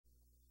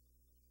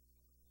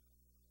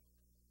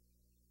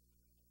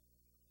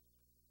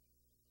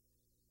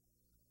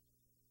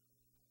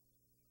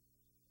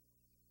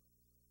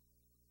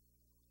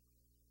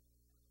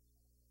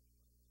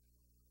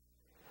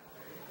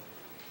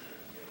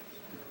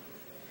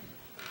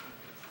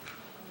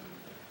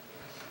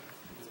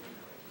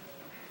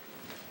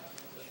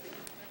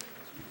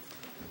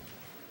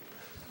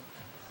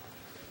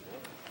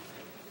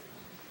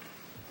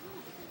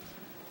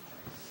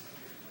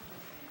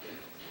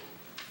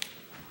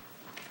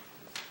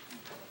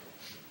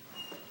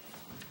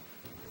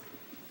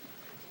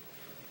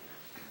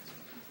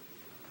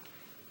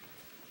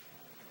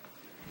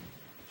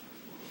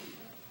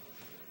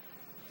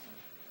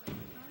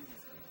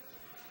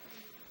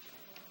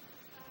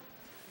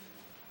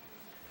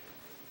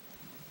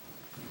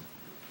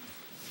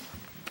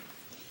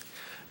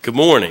Good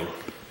morning.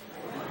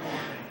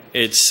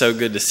 It's so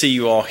good to see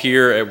you all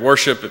here at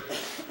worship at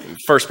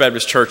First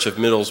Baptist Church of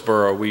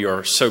Middlesboro. We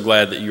are so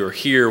glad that you are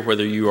here,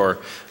 whether you are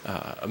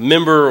a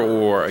member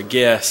or a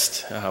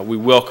guest. We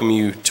welcome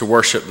you to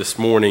worship this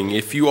morning.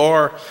 If you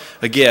are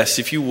a guest,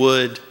 if you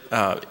would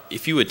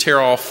tear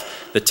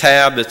off the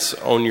tab that's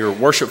on your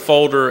worship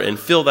folder and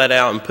fill that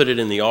out and put it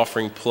in the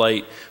offering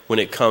plate when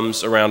it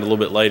comes around a little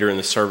bit later in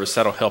the service,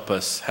 that'll help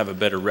us have a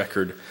better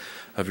record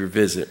of your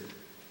visit.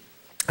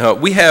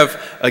 We have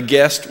a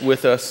guest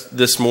with us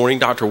this morning.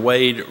 Dr.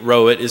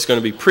 Rowatt is going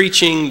to be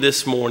preaching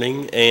this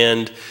morning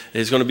and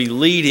is going to be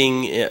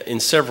leading in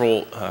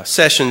several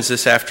sessions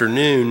this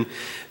afternoon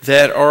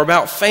that are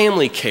about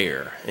family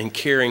care and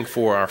caring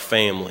for our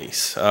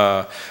families.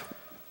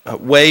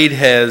 Wade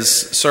has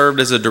served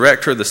as a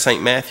director of the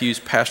St. Matthew's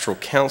Pastoral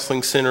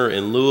Counseling Center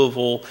in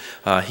Louisville.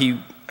 He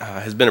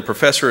has been a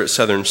professor at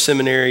Southern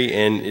Seminary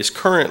and is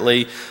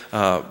currently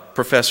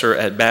professor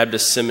at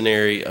Baptist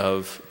Seminary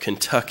of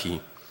Kentucky.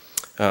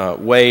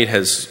 Wade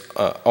has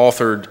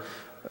authored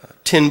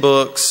 10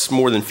 books,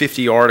 more than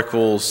 50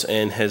 articles,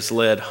 and has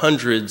led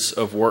hundreds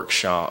of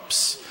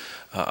workshops,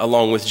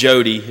 along with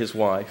Jody, his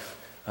wife,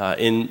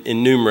 in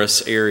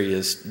numerous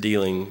areas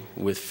dealing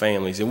with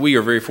families. And we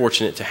are very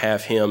fortunate to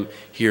have him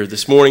here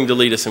this morning to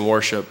lead us in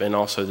worship and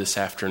also this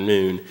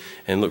afternoon,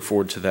 and look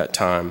forward to that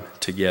time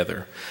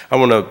together. I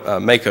want to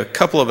make a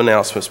couple of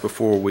announcements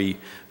before we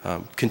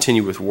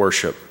continue with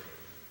worship.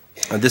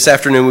 This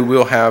afternoon we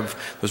will have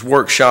those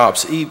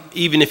workshops.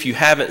 Even if you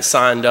haven't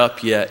signed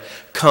up yet,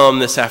 come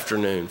this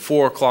afternoon.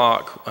 4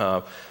 o'clock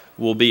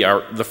will be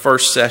the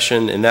first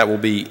session, and that will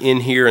be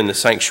in here in the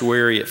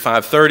sanctuary. At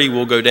 5:30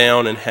 we'll go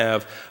down and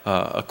have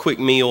a quick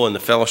meal in the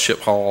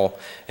fellowship hall,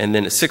 and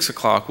then at 6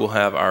 o'clock we'll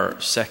have our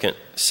second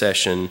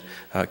session,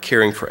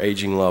 caring for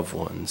aging loved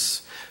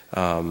ones.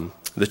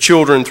 The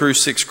children through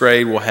 6th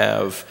grade will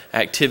have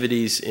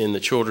activities in the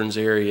children's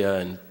area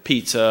and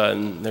pizza,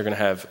 and they're going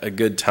to have a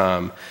good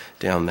time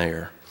down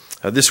there.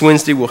 This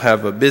Wednesday we'll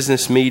have a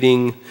business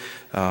meeting,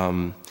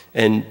 and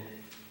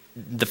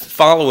the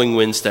following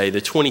Wednesday,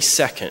 the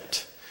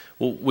 22nd,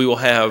 we will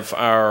have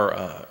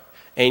our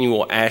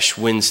annual Ash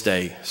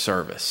Wednesday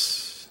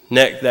service.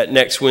 That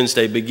next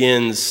Wednesday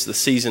begins the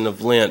season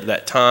of Lent,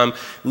 that time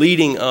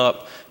leading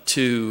up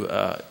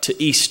to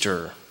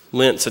Easter.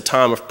 Lent's a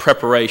time of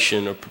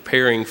preparation, of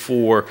preparing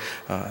for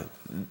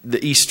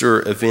the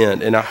Easter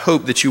event. And I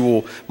hope that you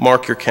will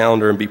mark your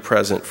calendar and be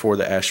present for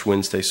the Ash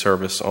Wednesday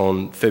service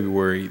on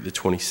February the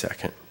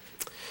 22nd.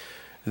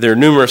 There are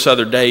numerous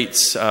other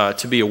dates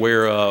to be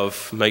aware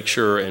of. Make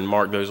sure and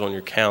mark those on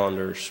your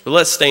calendars. But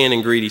let's stand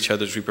and greet each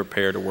other as we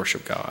prepare to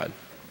worship God.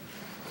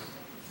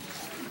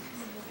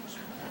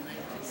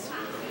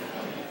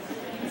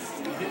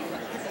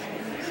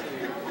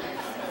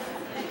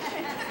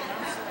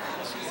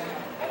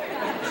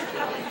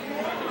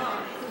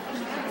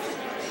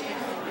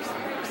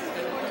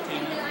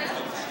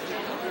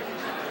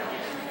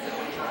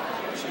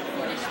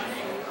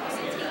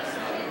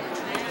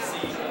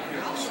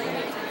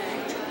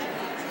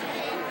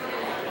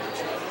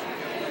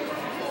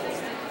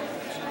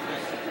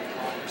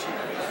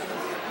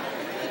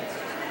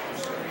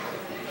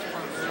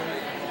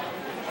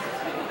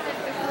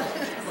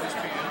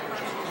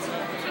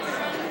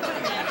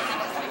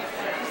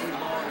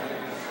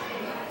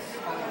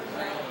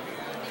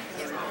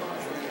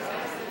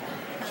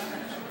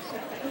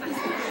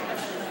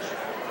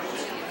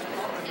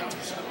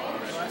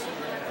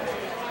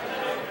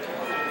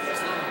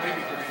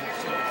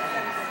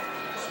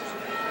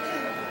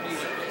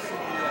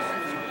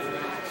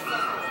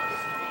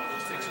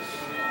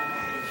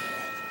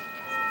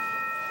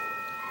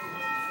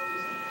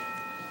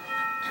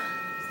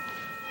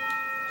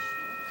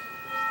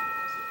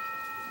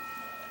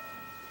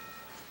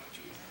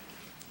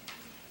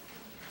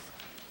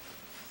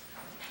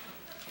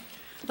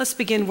 Let's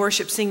begin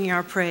worship singing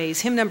our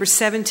praise. Hymn number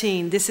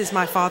 17, This Is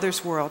My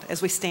Father's World, as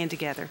we stand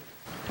together.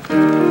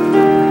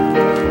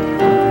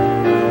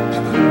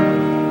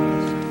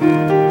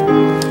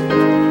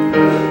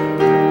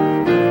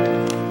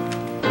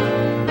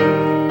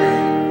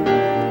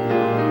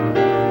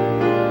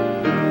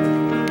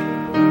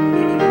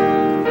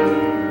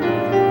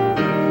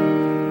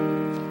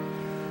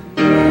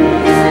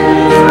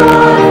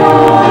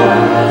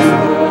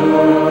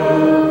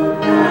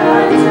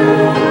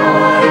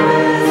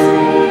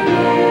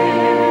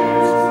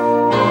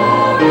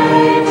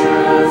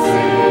 True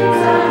sings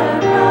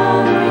and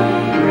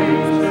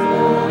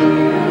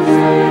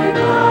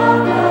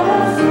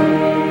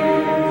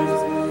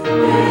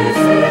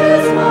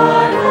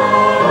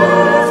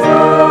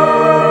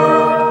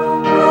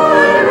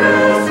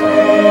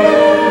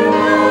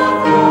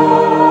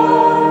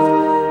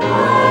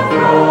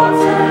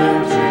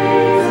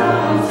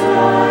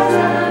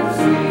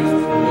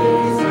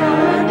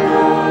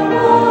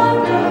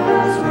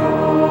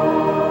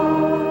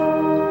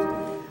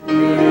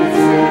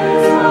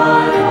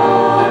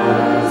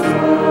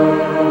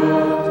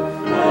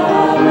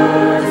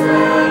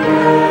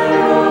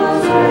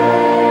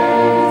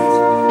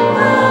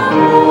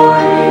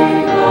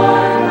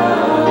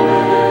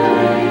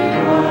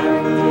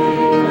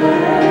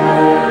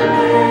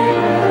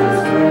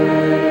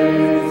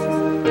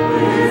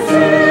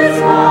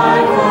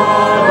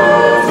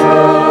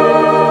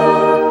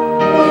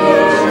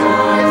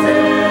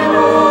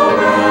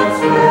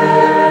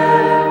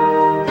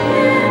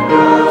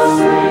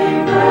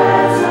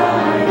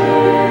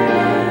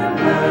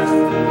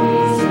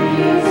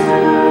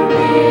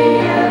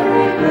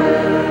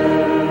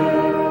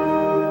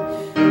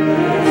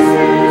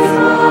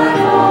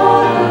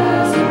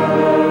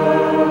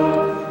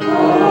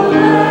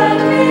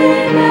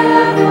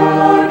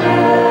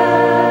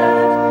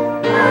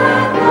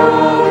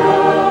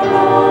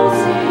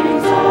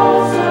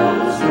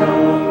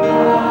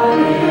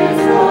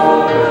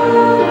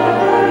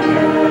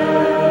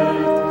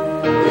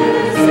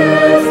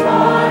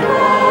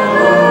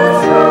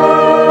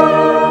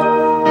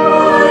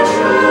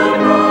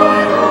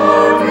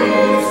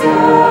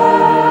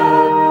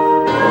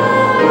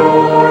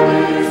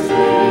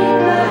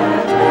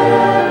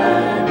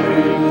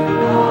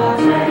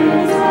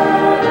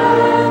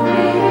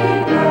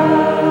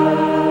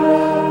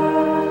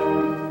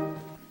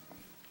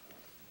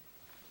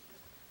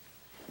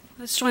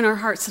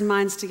hearts and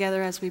minds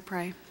together as we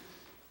pray.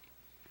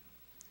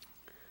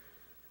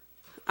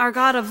 Our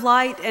God of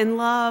light and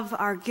love,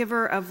 our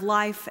giver of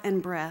life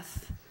and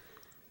breath,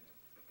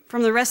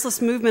 from the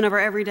restless movement of our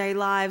everyday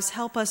lives,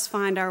 help us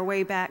find our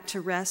way back to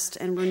rest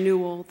and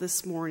renewal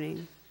this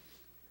morning.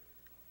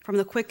 From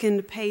the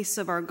quickened pace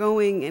of our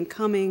going and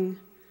coming,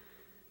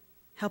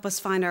 help us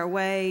find our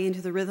way into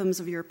the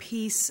rhythms of your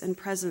peace and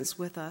presence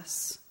with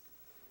us.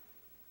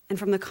 And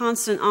from the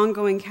constant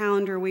ongoing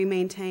calendar we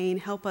maintain,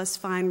 help us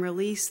find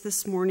release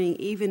this morning,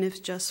 even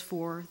if just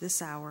for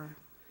this hour.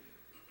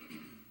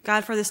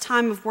 God, for this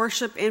time of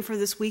worship and for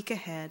this week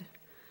ahead,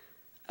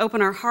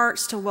 open our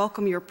hearts to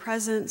welcome your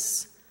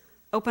presence.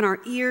 Open our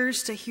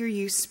ears to hear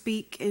you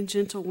speak in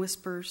gentle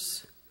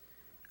whispers.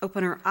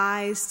 Open our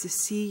eyes to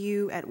see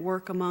you at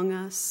work among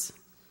us.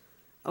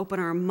 Open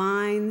our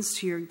minds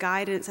to your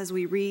guidance as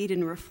we read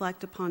and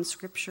reflect upon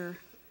Scripture.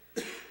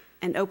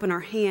 And open our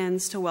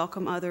hands to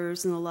welcome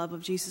others in the love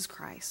of Jesus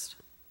Christ.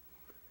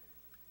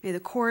 May the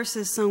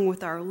choruses sung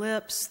with our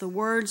lips, the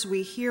words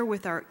we hear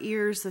with our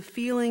ears, the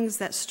feelings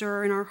that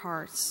stir in our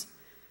hearts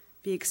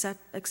be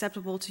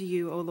acceptable to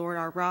you, O Lord,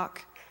 our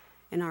rock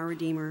and our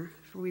Redeemer.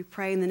 For we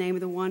pray in the name of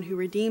the one who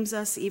redeems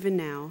us even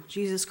now,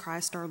 Jesus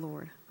Christ our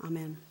Lord.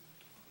 Amen.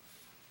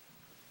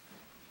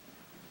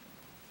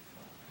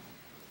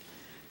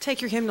 Take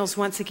your hymnals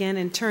once again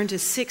and turn to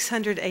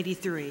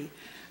 683,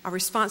 our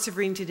responsive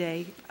reading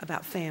today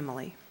about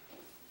family.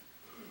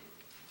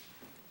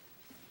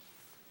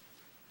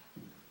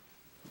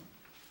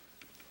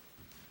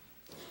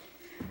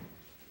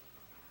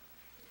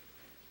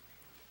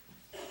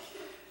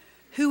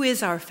 Who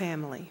is our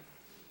family?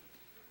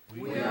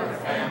 We are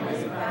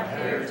family by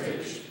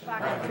heritage,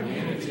 by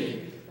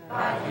community,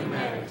 by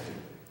humanity.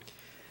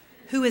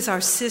 Who is our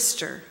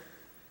sister?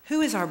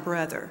 Who is our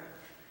brother?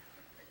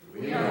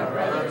 We are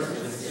brothers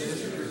and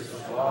sisters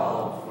of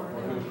all for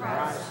whom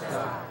Christ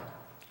died.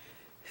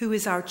 Who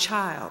is our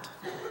child?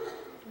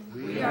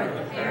 We are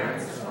the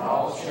parents of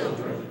all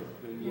children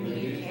who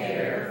need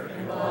care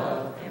and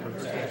love and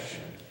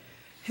protection.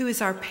 Who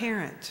is our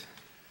parent?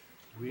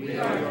 We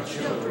are the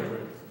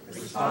children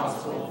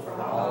responsible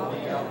for all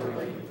the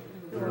elderly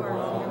who are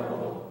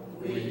vulnerable,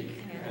 weak,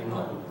 and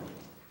lonely.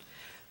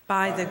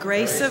 By the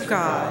grace of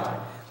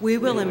God, we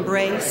will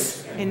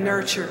embrace and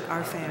nurture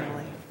our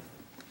family.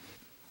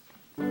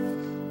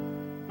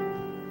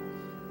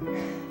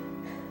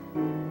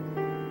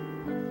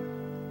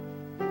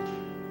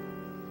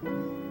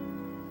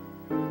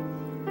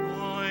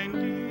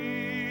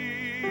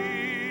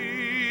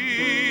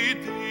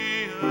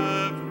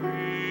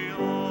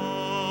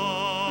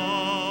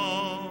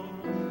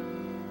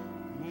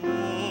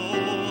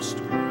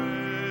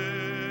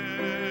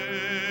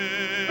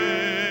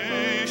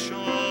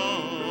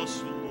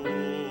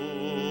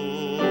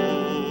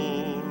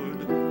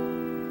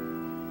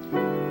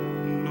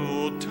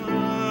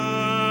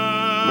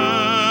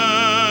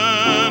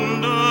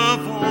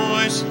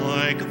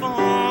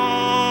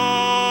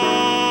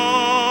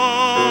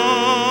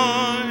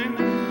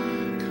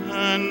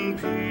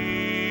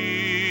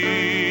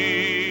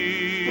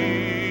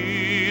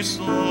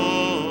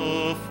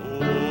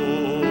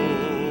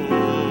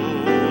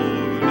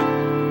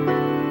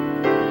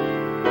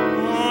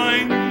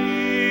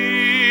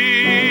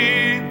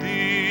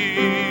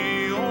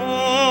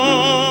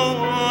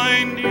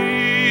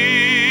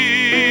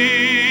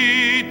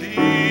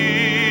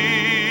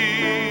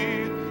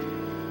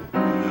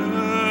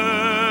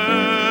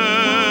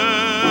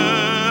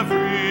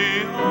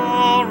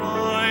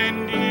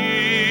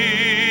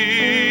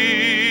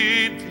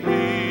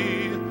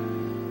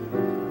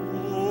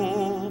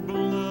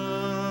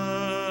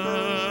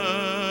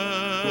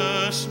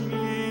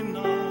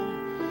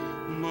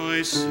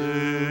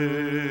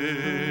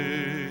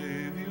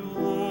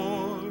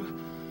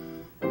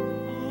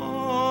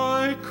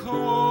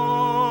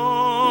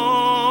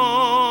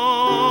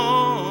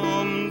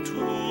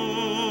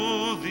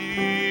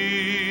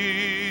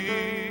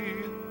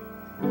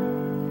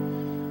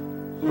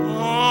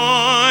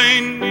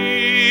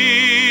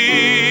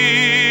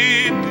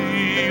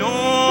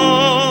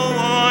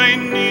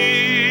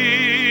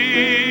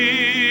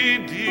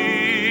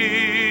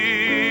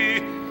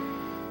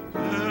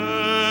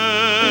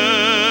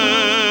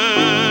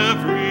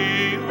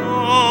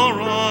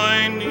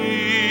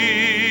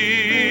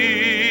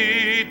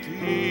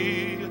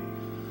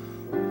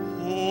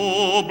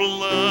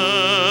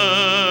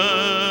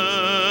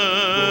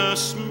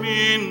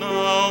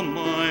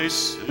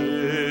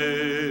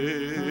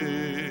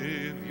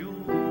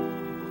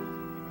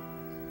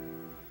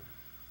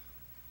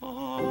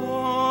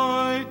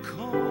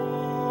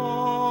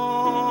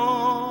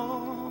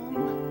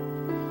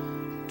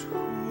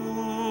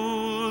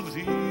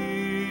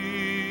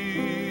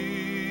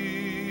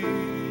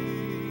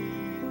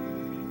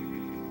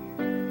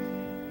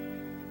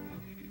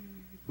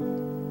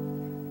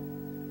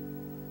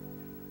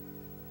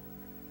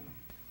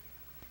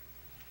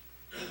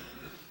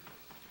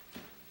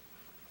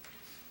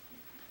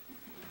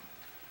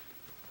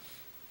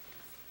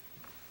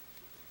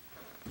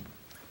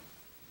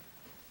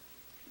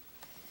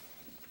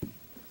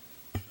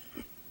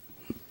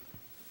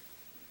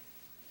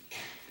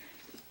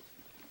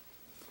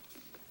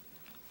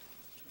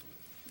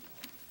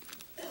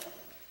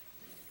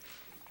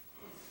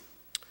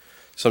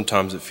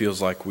 Sometimes it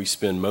feels like we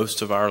spend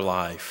most of our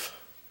life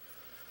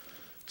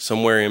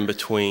somewhere in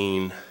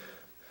between,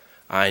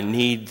 I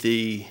need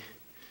thee,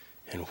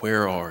 and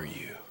where are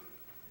you?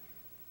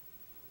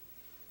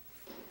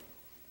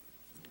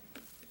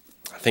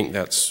 I think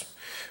that's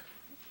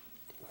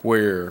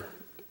where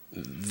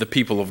the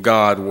people of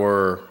God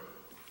were,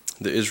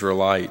 the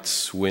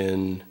Israelites,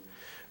 when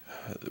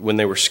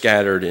they were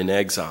scattered in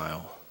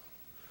exile.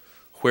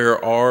 Where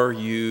are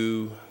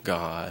you,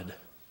 God?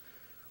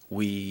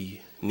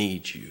 We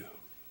need you.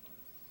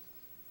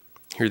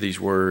 Hear these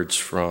words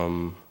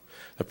from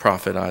the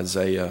prophet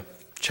Isaiah,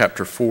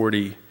 chapter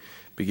 40,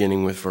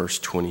 beginning with verse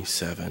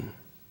 27.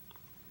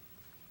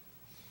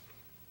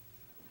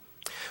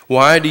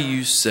 Why do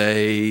you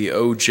say,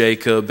 O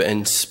Jacob,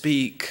 and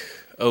speak,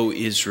 O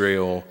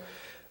Israel,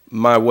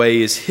 my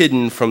way is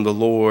hidden from the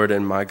Lord,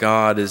 and my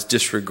right is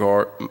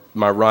disregarded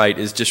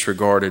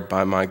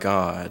by my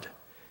God?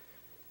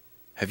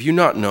 Have you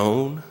not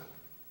known?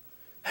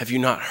 Have you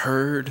not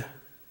heard?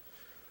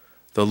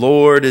 The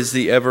Lord is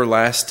the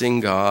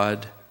everlasting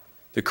God,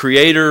 the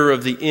creator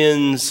of the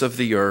ends of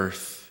the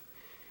earth.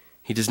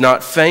 He does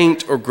not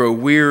faint or grow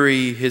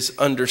weary. His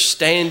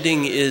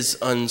understanding is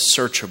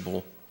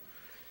unsearchable.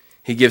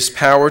 He gives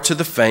power to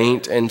the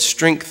faint and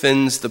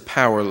strengthens the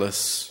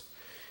powerless.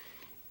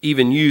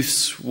 Even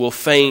youths will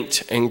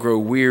faint and grow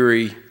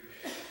weary,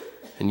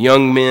 and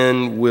young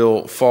men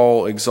will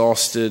fall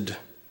exhausted.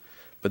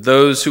 But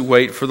those who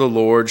wait for the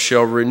Lord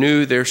shall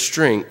renew their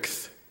strength.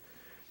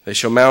 They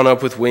shall mount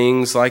up with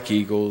wings like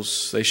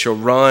eagles. They shall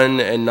run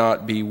and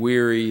not be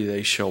weary.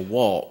 They shall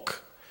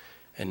walk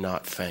and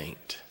not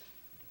faint.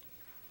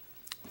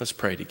 Let's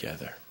pray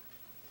together.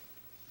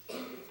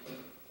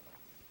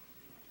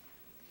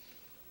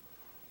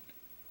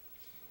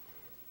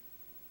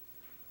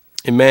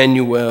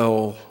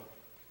 Emmanuel,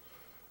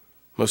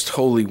 Most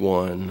Holy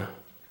One,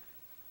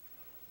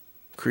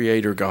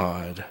 Creator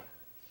God,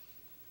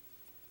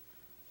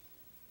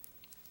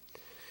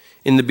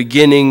 in the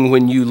beginning,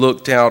 when you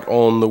looked out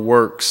on the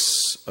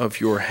works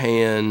of your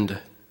hand,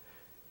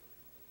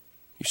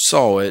 you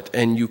saw it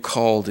and you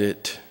called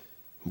it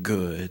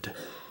good.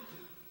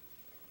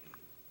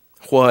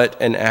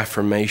 What an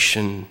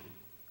affirmation.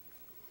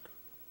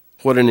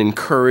 What an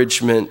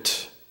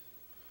encouragement.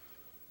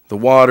 The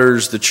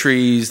waters, the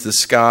trees, the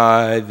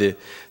sky, the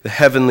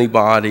heavenly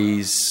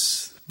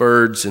bodies,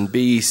 birds and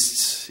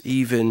beasts,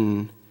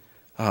 even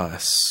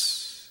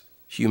us,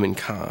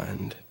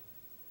 humankind.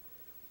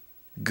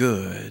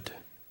 Good.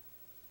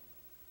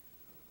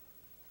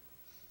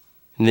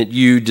 And that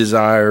you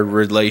desire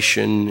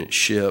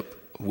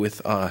relationship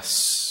with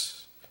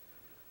us.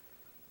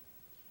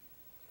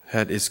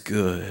 That is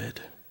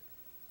good.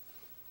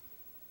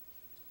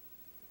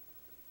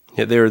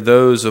 Yet there are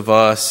those of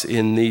us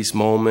in these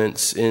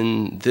moments,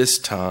 in this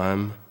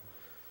time,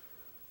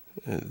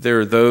 there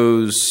are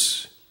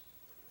those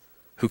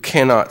who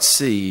cannot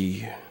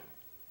see,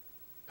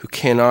 who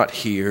cannot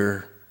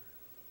hear,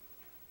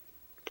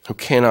 who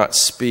cannot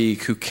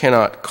speak, who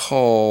cannot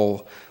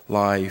call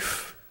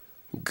life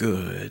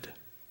good.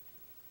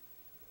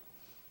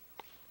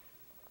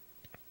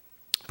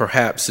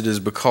 Perhaps it is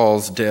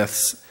because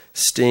death's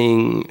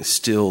sting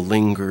still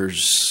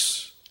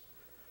lingers.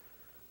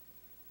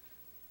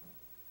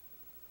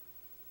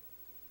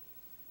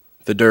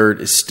 The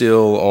dirt is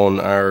still on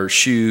our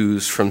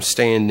shoes from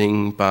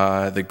standing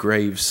by the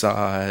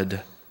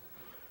graveside.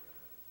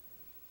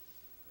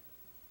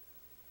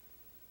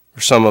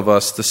 For some of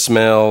us, the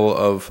smell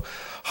of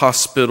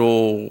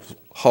hospital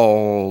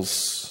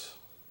halls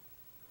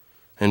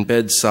and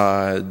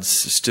bedsides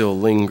still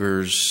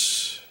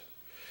lingers.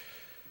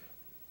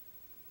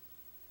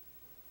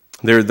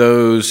 There are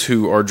those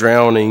who are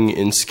drowning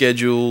in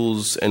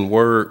schedules and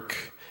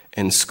work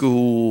and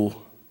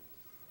school.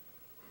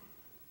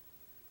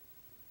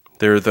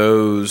 There are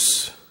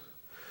those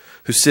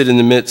who sit in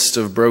the midst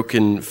of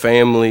broken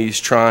families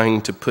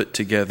trying to put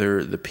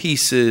together the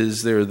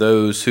pieces. There are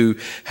those who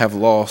have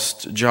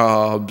lost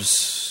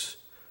jobs,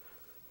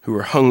 who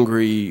are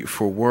hungry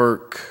for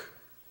work,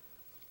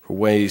 for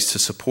ways to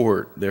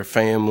support their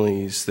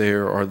families.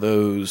 There are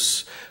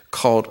those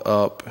caught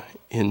up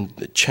in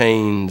the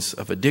chains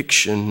of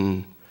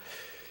addiction.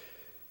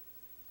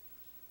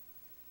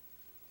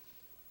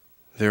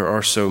 There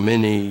are so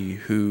many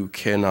who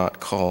cannot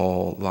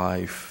call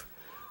life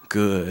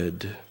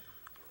good.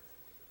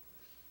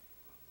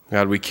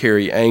 God, we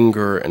carry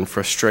anger and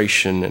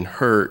frustration and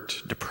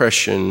hurt,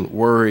 depression,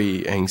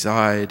 worry,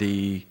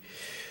 anxiety.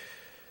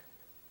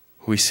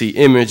 We see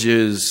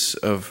images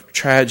of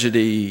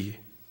tragedy,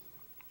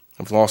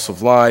 of loss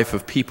of life,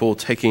 of people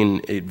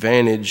taking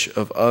advantage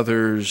of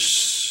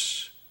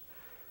others.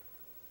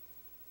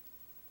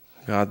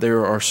 God,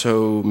 there are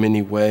so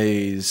many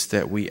ways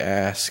that we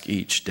ask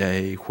each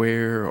day,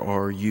 where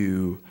are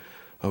you,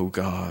 O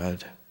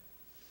God?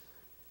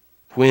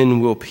 When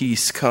will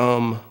peace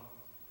come?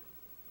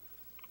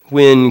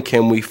 When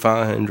can we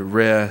find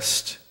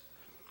rest?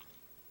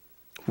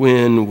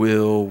 When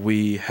will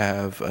we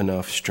have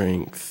enough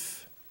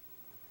strength?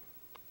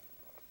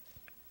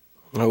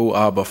 Oh,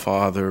 Abba,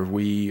 Father,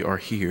 we are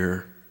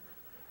here.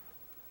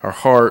 Our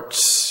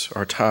hearts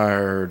are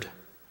tired.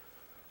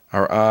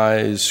 Our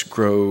eyes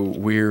grow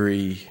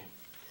weary.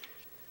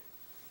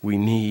 We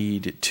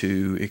need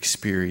to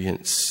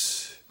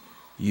experience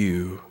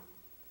you.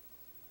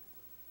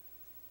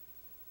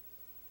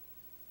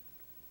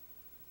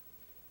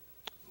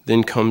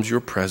 Then comes your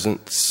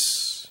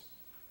presence,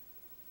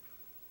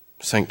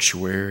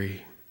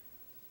 sanctuary.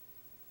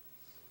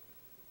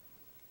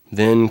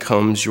 Then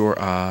comes your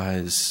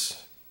eyes,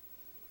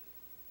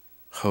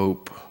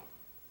 hope.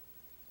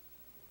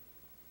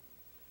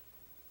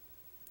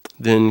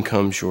 Then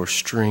comes your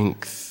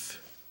strength,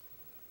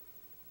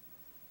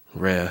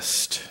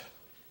 rest.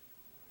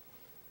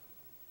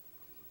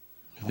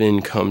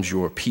 Then comes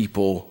your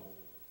people,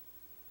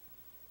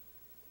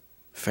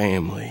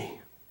 family.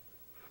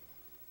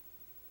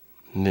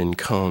 And then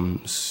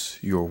comes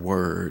your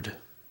word.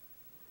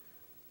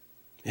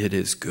 It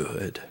is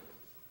good.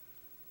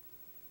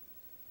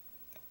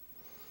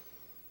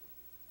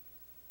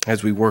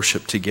 As we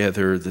worship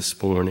together this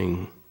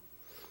morning,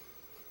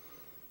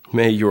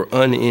 may your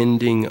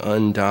unending,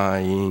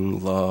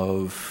 undying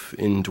love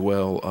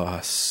indwell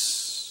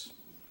us.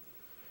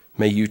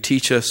 May you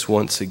teach us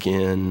once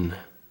again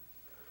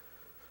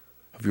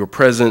of your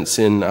presence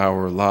in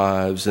our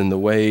lives and the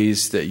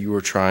ways that you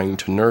are trying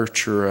to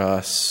nurture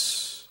us.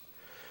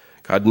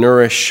 God,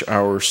 nourish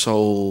our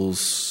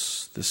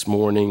souls this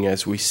morning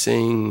as we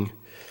sing,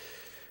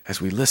 as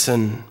we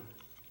listen,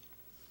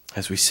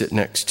 as we sit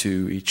next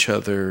to each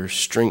other.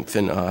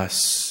 Strengthen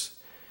us.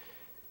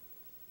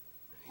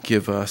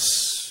 Give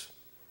us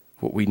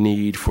what we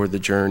need for the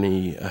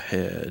journey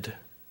ahead.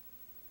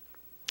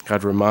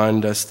 God,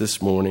 remind us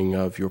this morning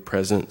of your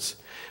presence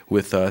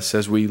with us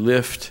as we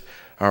lift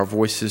our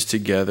voices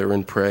together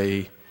and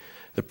pray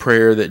the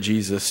prayer that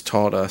Jesus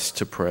taught us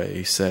to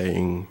pray,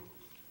 saying,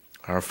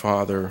 Our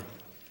Father,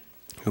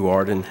 who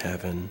art in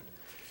heaven,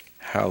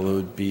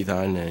 hallowed be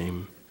thy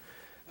name.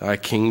 Thy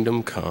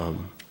kingdom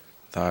come,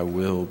 thy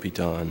will be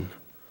done,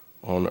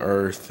 on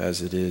earth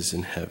as it is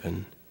in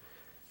heaven.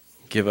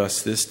 Give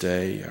us this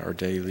day our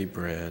daily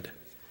bread,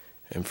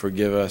 and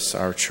forgive us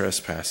our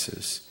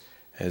trespasses,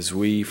 as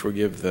we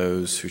forgive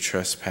those who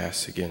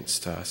trespass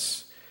against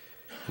us.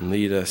 And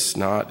lead us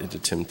not into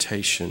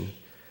temptation,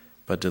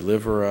 but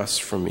deliver us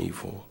from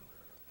evil.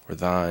 For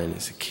thine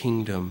is the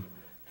kingdom,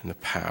 and the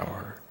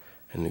power,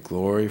 and the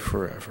glory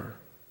forever.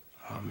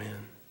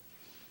 Amen.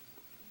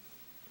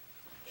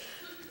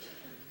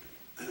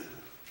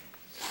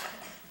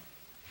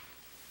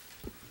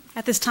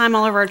 At this time,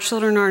 all of our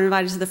children are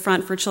invited to the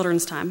front for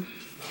children's time.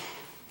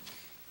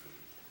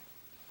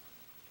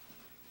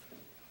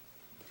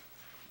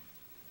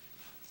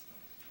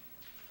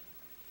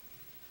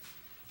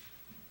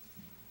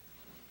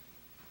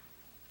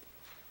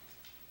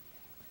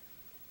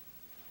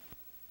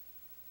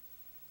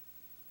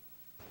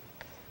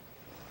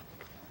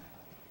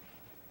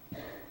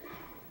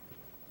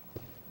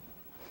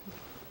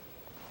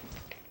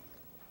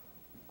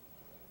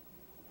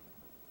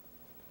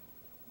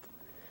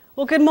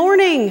 Well, good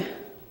morning.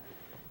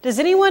 Does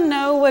anyone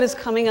know what is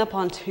coming up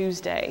on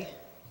Tuesday?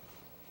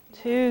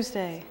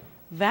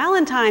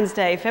 Valentine's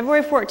Day,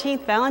 February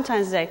 14th,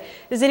 Valentine's Day.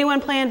 Does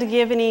anyone plan to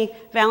give any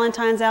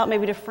Valentines out,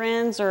 maybe to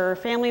friends or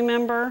family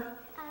member?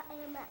 I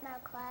am at my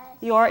class.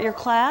 You are at your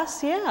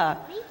class? Yeah.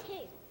 Me too.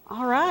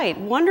 All right,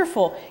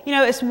 wonderful. You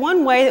know, it's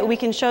one way that we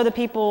can show the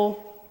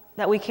people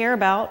that we care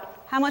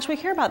about how much we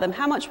care about them,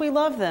 how much we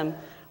love them,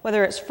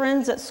 whether it's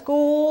friends at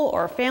school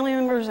or family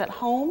members at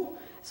home.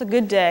 It's a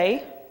good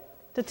day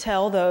to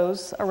tell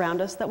those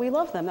around us that we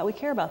love them, that we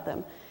care about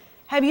them.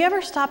 Have you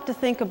ever stopped to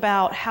think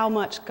about how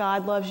much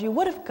God loves you?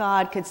 What if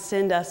God could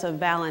send us a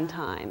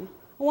Valentine?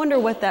 I wonder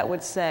what that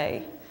would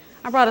say.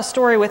 I brought a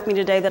story with me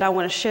today that I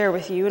want to share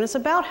with you, and it's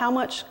about how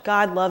much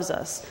God loves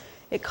us.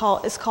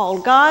 It's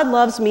called God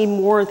Loves Me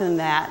More Than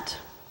That.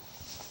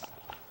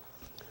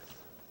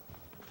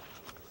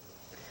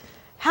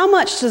 How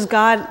much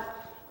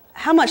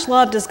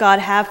love does God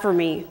have for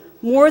me?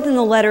 More than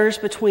the letters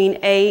between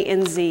A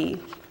and Z.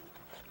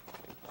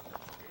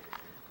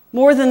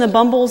 More than the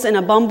bumbles in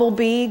a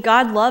bumblebee,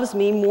 God loves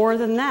me more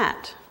than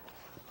that.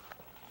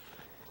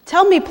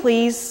 Tell me,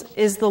 please,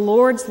 is the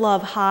Lord's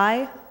love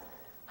higher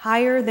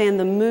than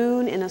the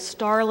moon in a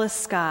starless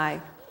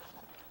sky?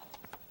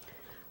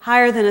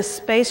 Higher than a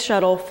space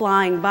shuttle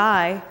flying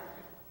by,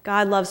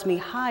 God loves me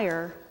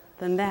higher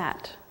than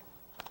that.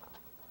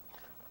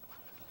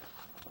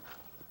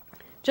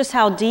 Just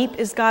how deep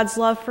is God's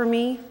love for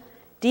me?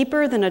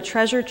 Deeper than a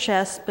treasure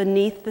chest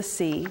beneath the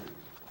sea.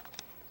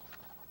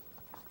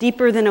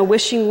 Deeper than a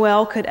wishing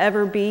well could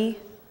ever be,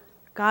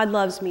 God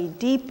loves me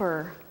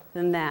deeper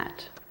than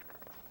that.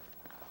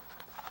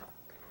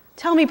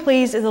 Tell me,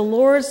 please, is the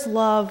Lord's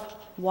love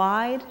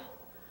wide?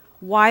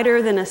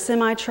 Wider than a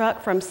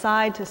semi-truck from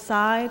side to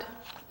side?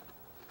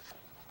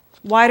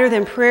 Wider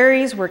than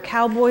prairies where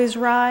cowboys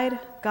ride?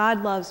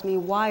 God loves me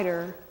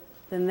wider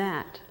than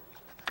that.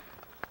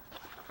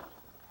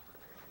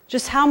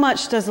 Just how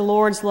much does the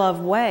Lord's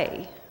love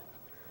weigh?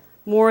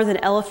 More than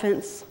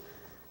elephants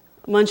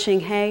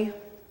munching hay?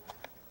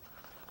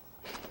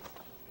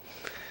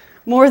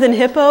 More than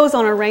hippos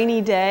on a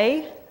rainy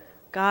day?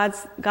 God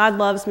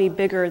loves me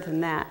bigger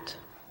than that.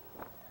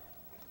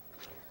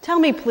 Tell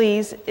me,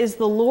 please, is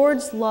the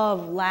Lord's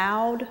love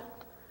loud,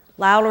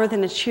 louder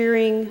than the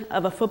cheering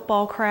of a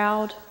football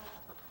crowd?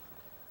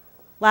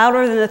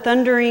 Louder than the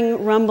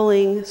thundering,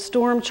 rumbling,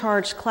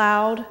 storm-charged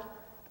cloud?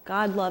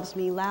 God loves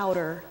me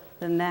louder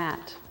than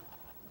that.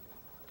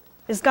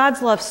 Is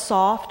God's love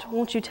soft,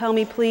 won't you tell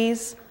me,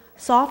 please?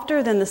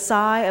 Softer than the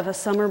sigh of a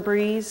summer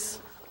breeze?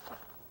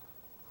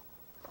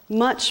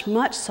 Much,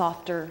 much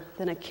softer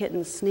than a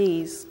kitten's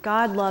sneeze.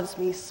 God loves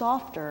me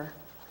softer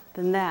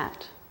than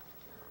that.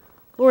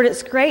 Lord,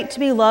 it's great to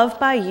be loved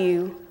by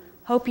you.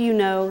 Hope you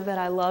know that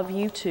I love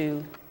you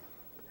too.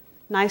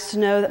 Nice to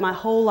know that my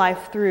whole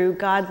life through,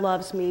 God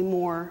loves me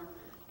more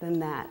than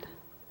that.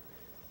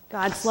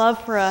 God's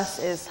love for us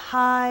is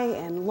high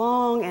and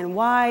long and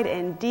wide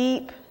and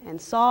deep and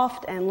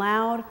soft and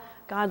loud.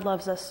 God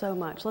loves us so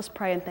much. Let's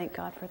pray and thank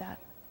God for that.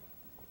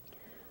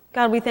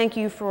 God, we thank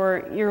you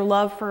for your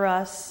love for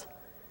us,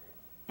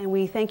 and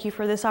we thank you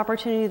for this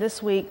opportunity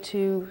this week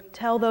to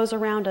tell those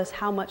around us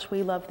how much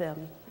we love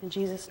them. In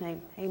Jesus'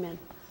 name, amen.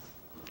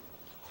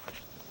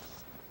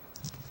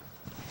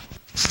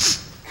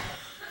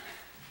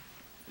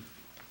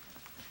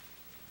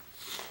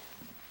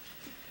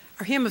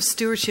 Our hymn of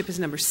stewardship is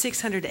number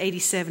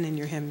 687 in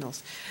your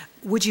hymnals.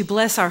 Would you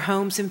bless our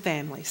homes and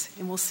families?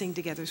 And we'll sing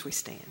together as we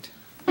stand.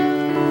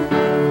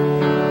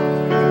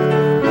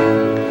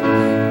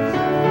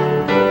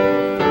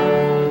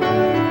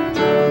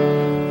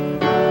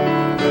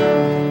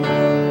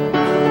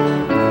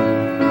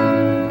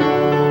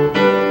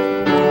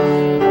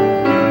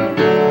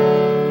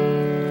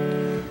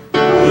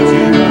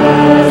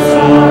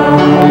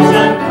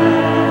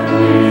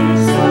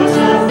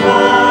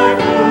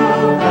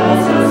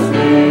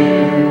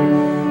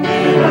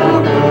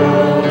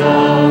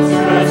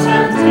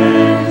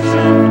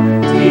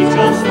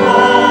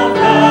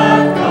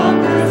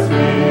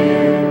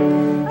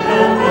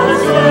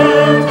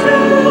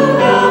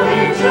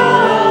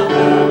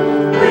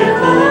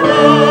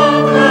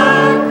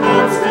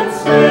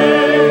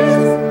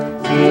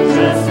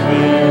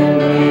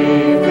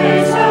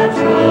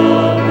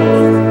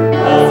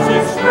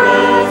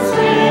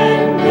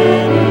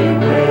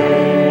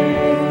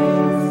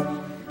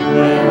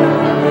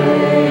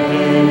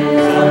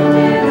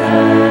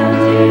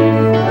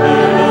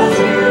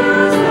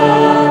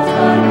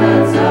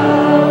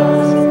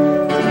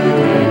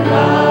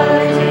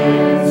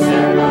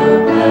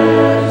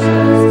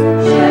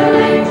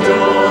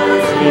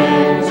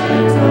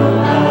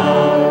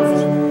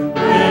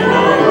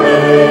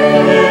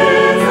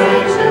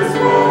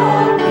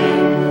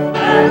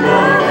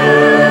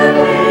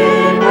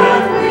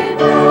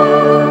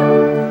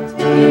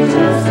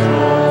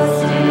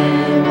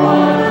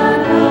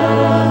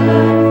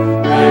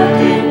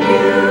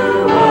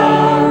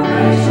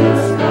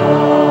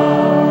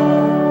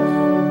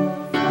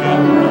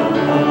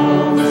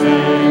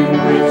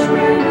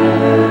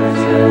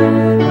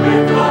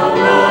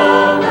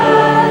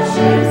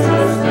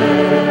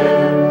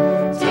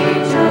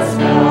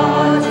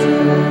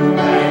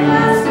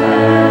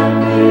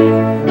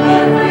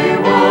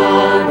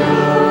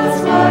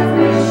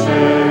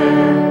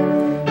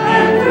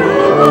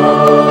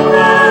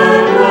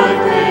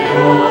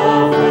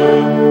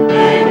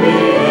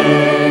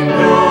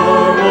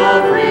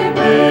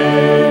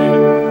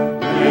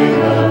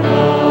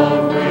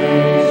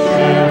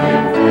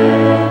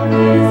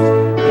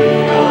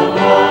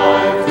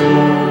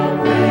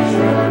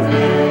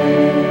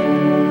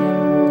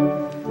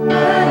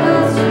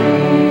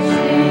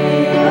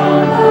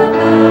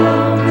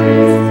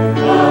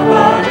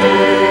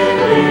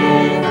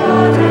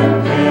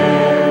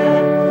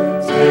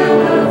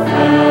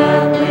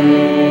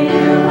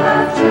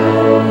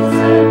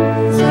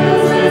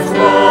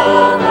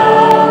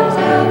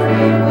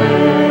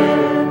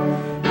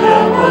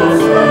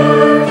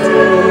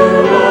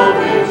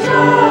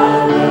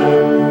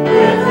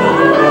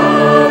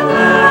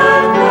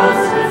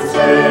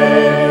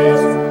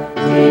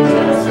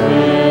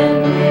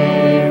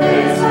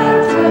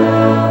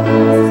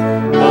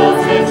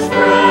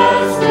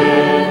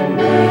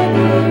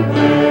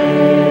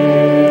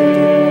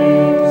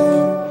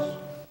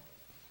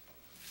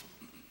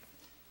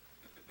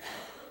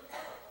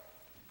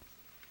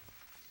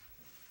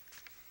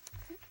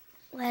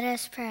 Let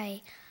us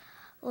pray.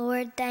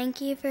 Lord,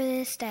 thank you for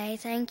this day.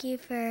 Thank you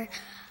for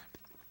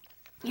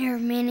your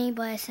many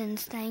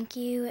blessings. Thank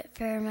you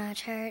for my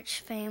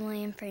church,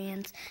 family, and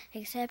friends.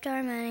 Accept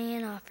our money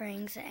and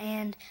offerings,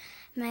 and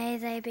may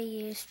they be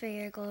used for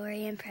your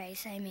glory and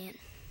praise. Amen.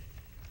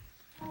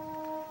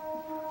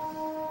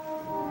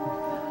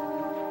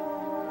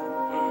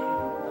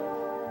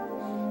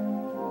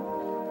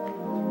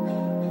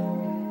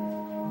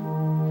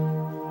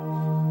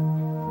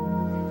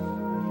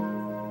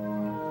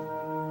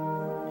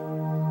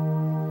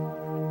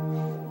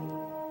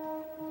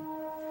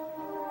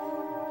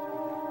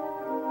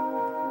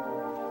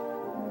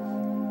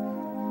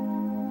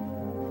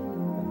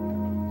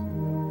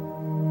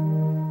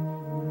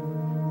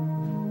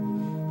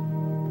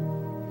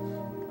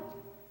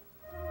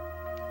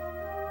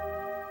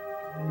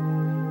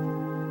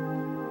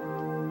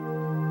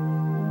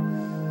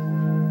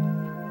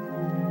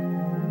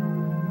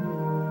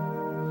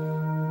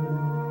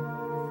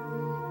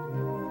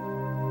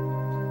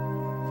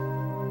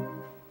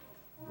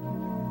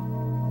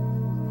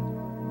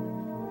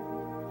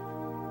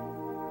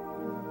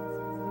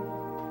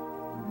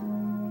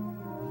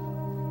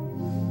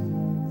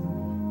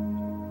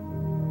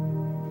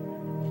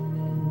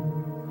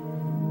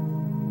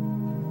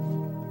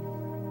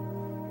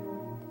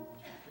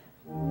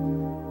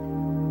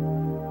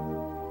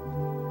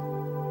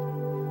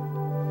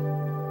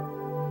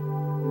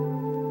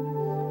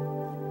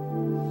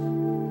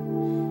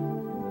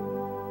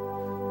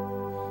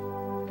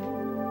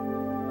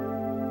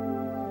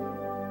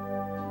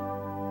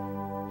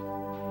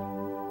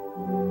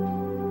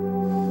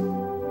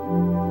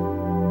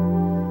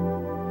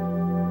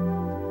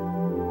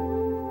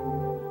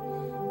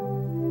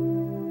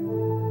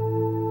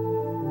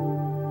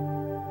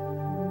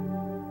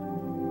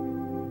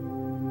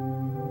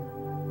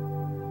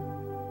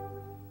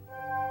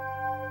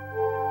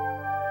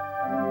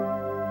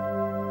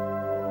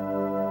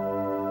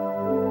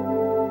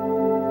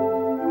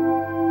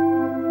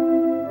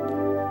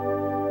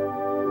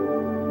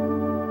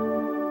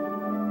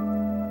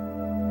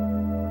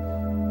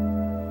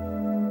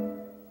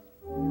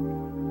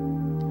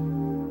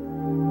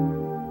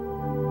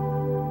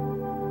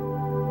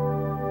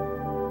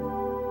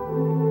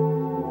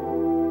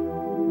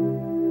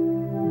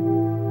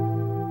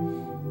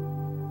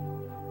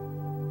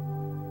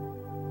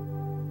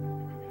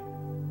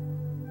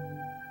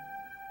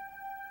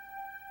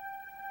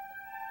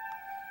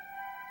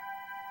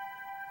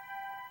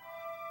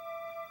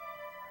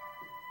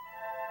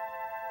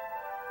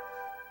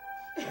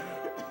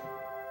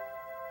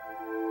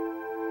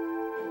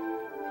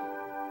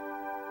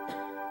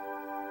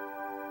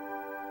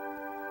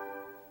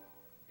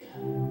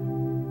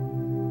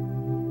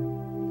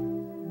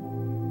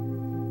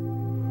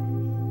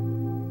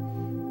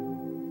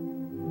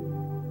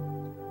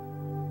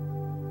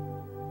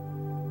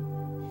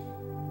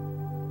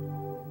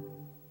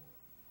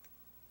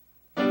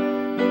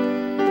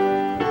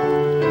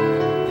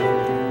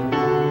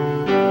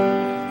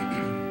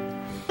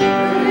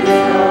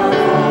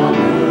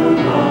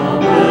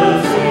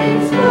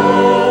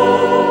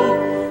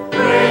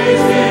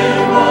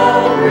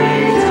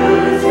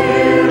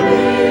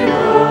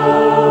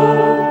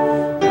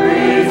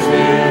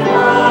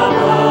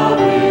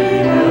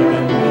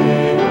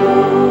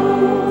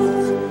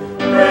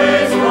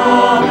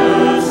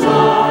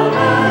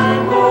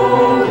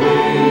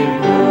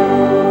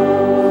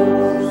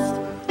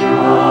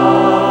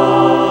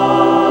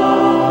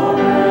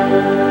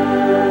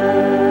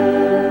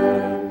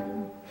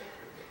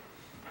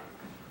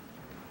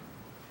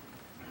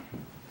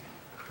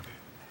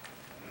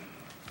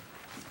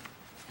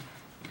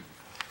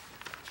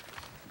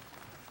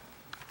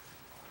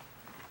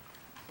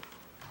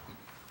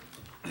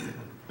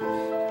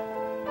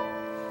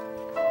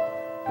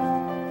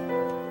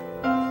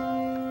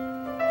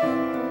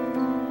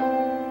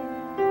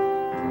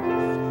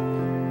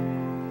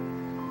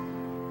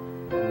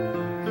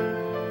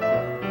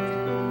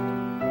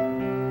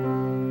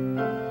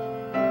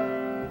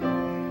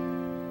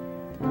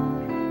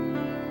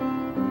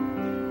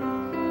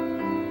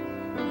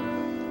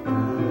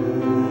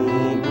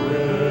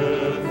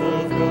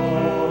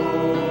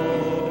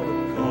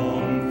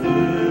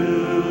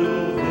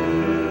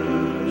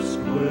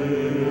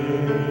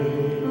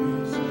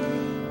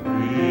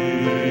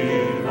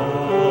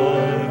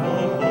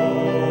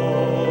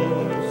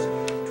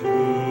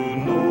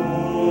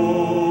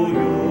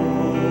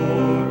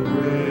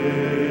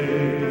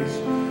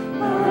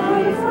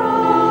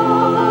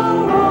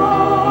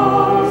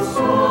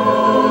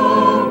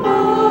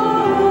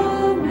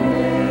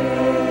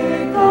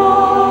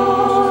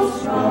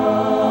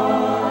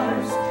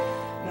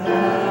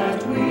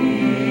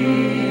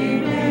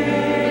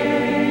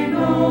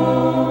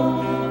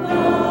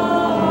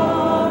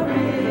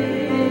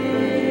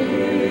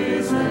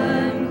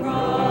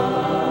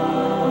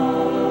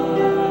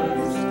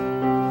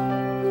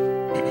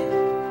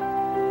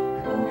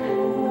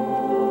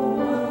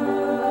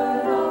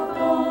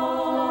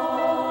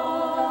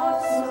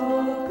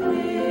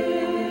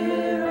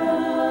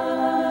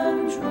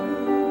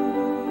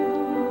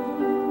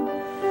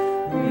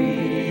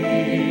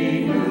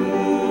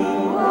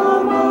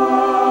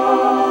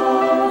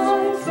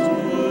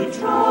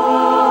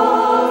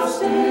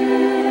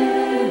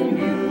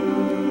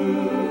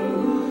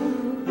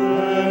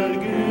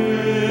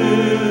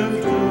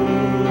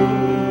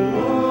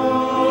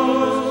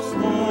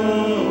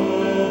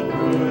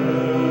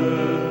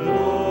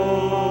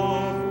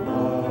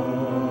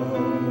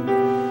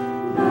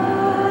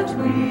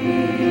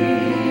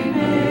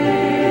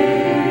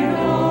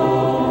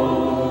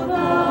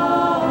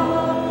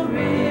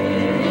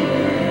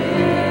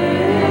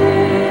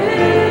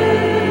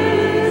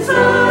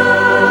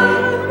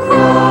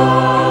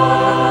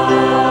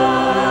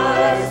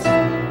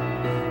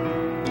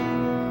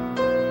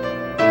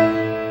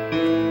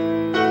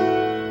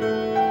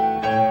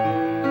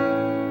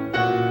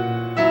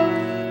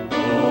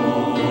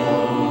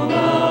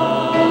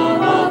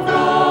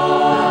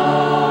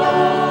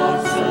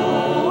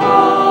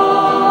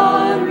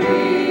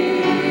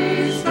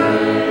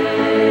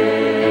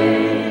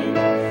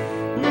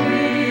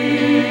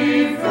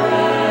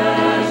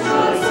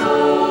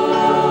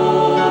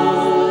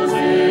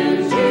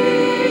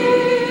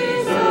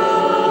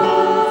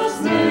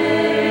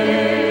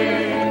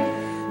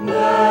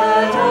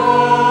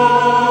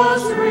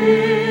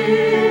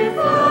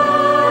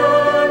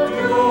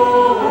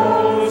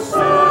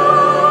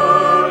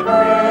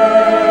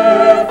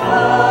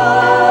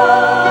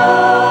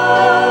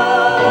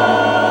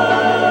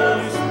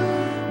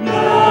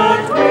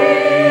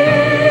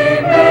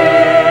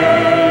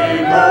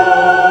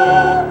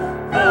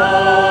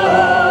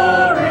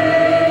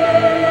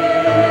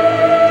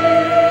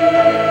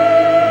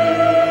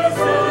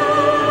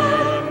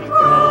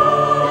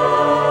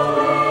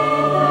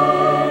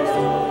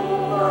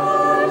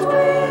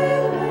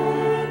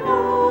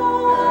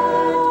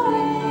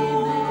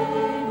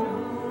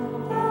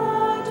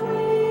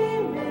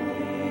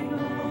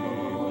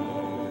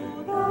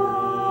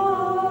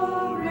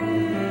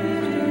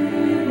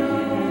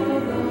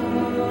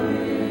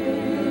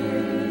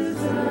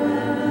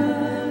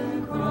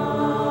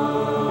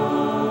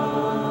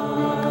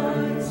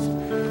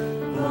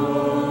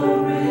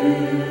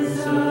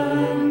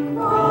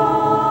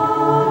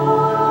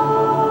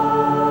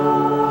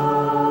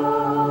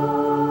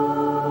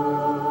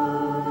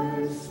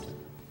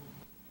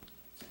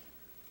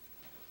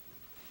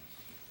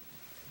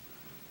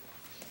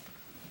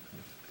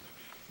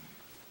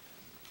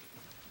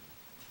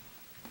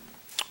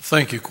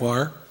 Thank you,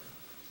 choir.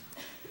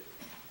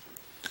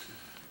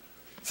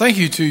 Thank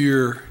you to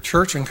your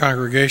church and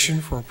congregation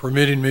for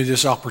permitting me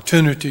this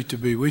opportunity to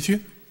be with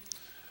you.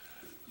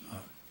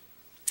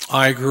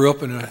 I grew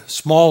up in a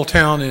small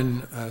town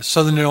in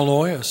southern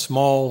Illinois, a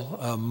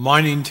small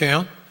mining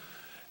town,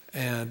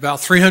 and about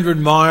 300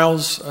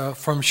 miles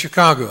from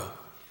Chicago.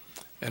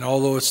 And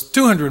although it's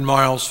 200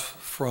 miles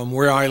from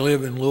where I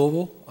live in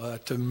Louisville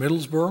to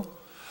Middlesboro,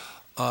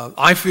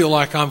 I feel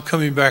like I'm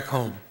coming back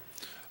home.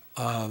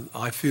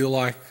 I feel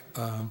like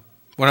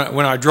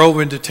when I drove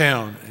into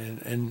town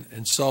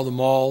and saw the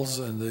malls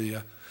and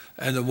the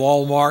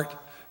Walmart,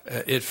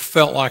 it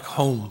felt like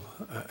home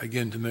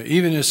again to me.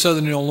 Even in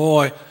southern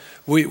Illinois,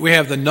 we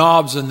have the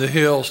knobs and the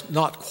hills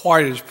not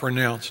quite as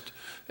pronounced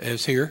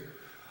as here.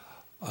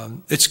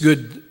 It's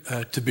good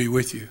to be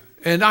with you.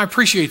 And I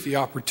appreciate the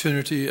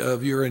opportunity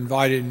of your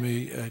inviting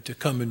me to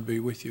come and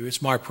be with you.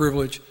 It's my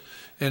privilege,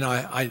 and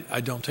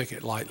I don't take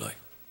it lightly.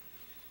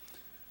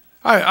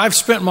 I've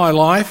spent my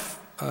life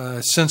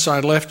since I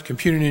left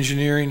computing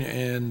engineering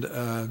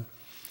and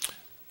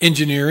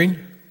engineering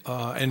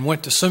and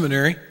went to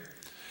seminary,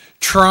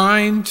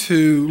 trying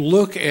to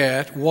look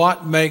at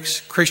what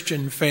makes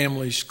Christian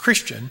families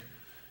Christian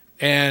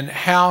and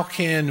how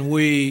can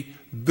we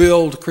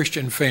build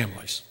Christian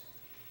families.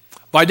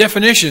 By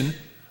definition,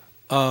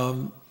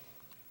 I'm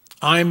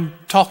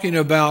talking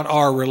about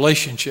our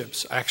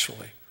relationships,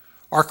 actually.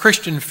 Our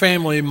Christian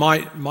family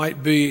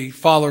might be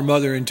father,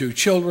 mother, and two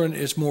children.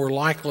 It's more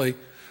likely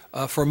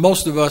for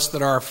most of us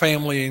that our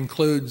family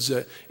includes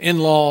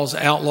in-laws,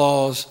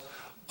 outlaws,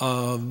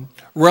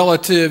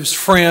 relatives,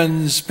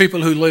 friends,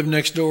 people who live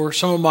next door.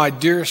 Some of my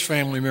dearest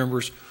family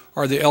members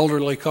are the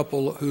elderly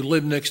couple who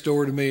live next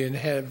door to me and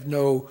have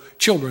no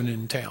children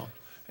in town.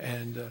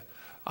 And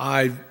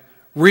I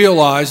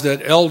realize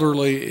that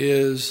elderly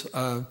is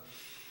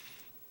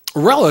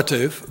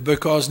relative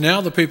because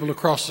now the people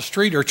across the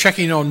street are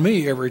checking on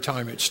me every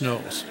time it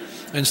snows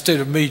instead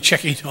of me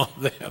checking on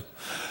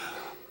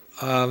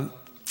them.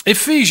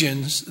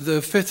 Ephesians, the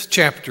 5th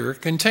chapter,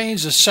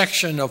 contains a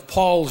section of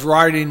Paul's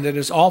writing that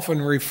is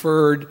often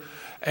referred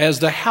as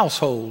the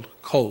household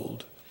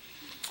code.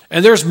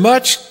 And there's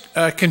much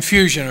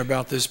confusion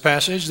about this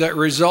passage that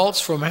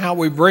results from how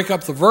we break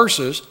up the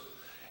verses.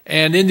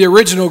 And in the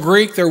original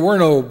Greek, there were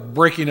no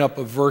breaking up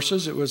of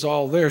verses. It was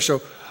all there.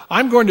 So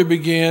I'm going to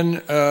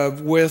begin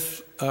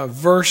with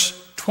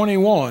verse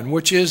 21,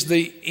 which is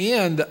the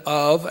end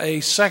of a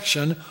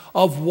section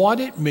of what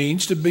it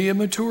means to be a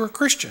mature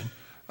Christian.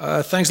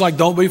 Things like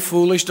don't be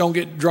foolish, don't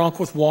get drunk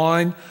with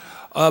wine,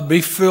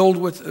 be filled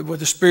with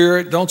the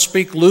Spirit, don't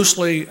speak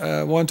loosely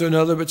one to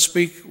another, but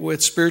speak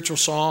with spiritual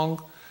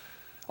song.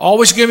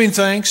 Always giving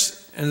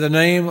thanks in the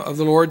name of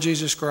the Lord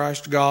Jesus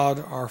Christ,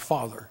 God our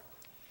Father.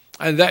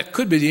 And that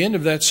could be the end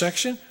of that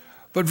section.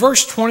 But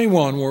verse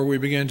 21, where we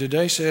begin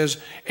today,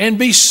 says, and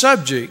be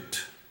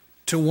subject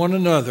to one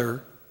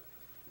another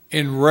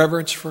in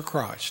reverence for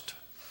Christ.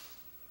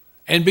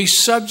 And be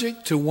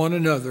subject to one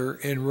another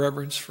in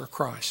reverence for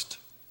Christ.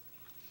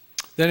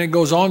 Then it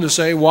goes on to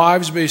say,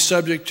 wives, be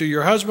subject to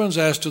your husbands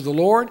as to the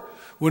Lord.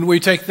 When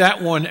we take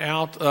that one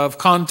out of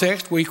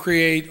context, we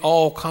create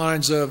all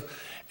kinds of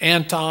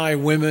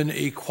anti-women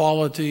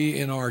equality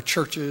in our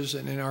churches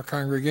and in our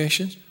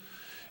congregations.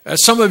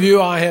 Some of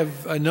you I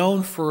have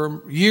known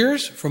for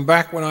years, from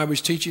back when I was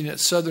teaching at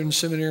Southern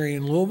Seminary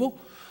in Louisville.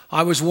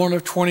 I was one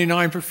of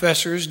 29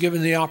 professors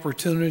given the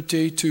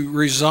opportunity to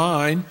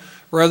resign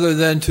rather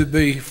than to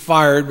be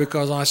fired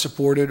because I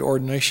supported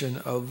ordination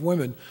of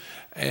women,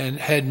 and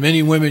had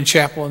many women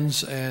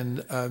chaplains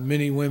and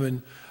many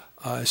women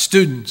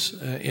students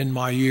in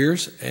my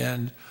years.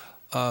 And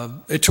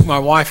it took my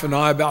wife and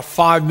I about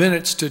 5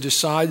 minutes to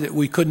decide that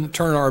we couldn't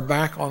turn our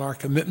back on our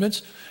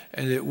commitments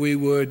and that we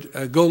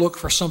would go look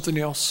for something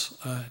else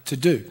to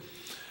do.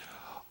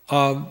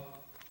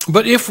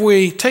 But if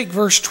we take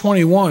verse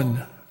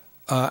 21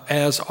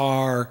 as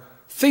our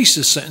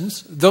thesis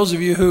sentence, those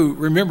of you who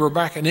remember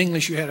back in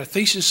English you had a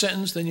thesis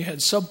sentence, then you had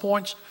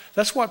subpoints.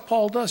 That's what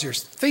Paul does here.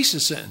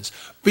 Thesis sentence.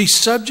 Be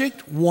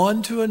subject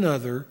one to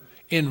another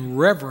in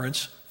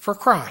reverence for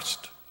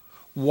Christ.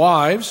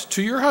 Wives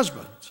to your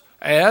husbands,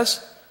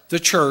 as the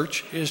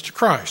church is to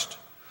Christ.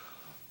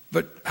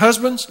 But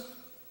husbands,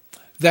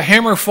 the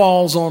hammer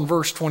falls on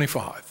verse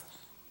 25.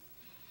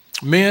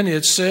 Men,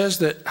 it says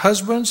that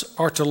husbands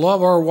are to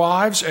love our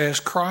wives as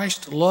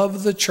Christ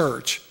loved the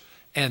church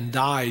and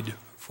died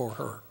for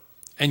her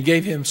and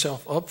gave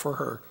himself up for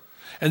her.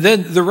 And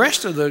then the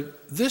rest of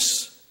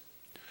this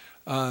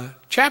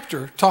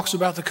chapter talks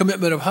about the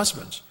commitment of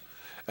husbands.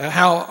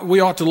 How we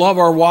ought to love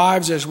our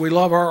wives as we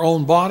love our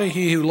own body.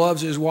 He who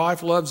loves his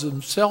wife loves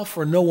himself,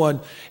 for no one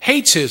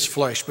hates his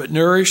flesh, but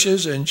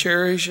nourishes and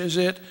cherishes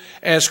it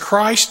as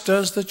Christ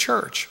does the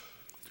church.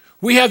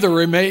 We have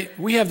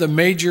the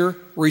major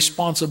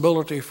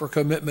responsibility for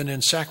commitment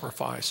and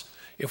sacrifice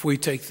if we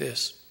take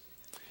this.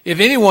 If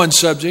anyone's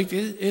subject,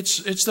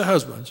 it's the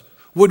husbands.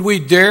 Would we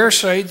dare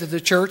say that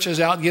the church has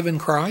outgiven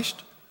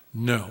Christ?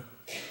 No.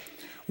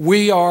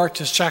 We are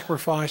to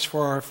sacrifice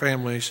for our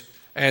families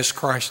as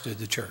Christ did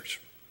the church.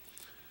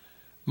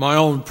 my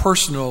own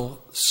personal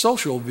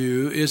social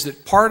view is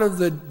that part of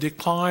the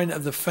decline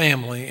of the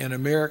family in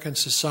American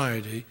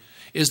society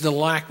is the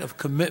lack of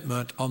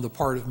commitment on the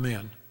part of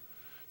men.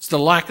 It's the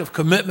lack of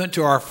commitment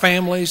to our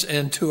families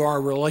and to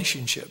our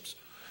relationships.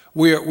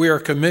 We are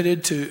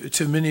committed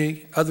to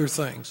many other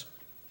things.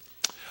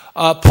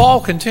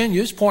 Paul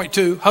continues, point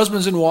 2,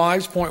 husbands and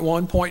wives, point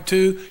 1, point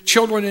 2,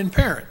 children and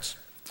parents.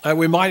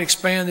 We might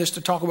expand this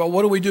to talk about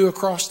what do we do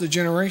across the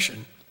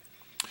generation.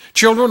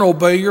 Children,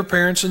 obey your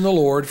parents in the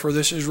Lord, for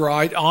this is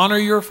right. Honor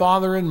your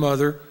father and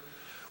mother,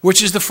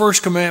 which is the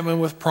first commandment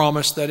with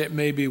promise that it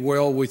may be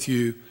well with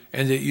you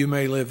and that you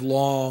may live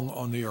long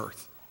on the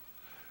earth.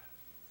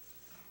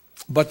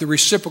 But the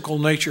reciprocal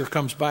nature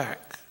comes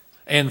back.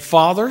 And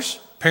fathers,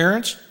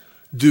 parents,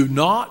 do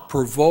not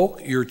provoke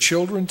your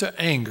children to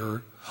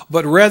anger,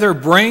 but rather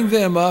bring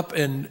them up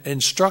in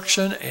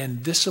instruction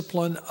and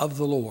discipline of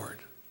the Lord.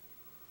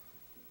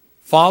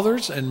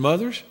 Fathers and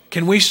mothers,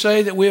 can we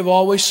say that we have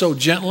always so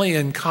gently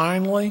and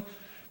kindly,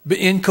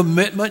 in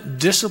commitment,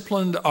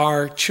 disciplined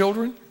our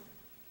children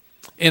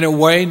in a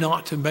way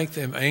not to make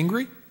them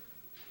angry?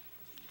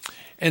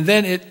 And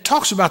then it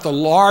talks about the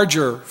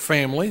larger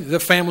family, the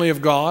family of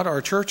God,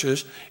 our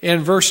churches, in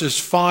verses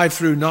 5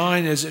 through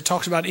 9, as it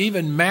talks about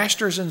even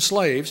masters and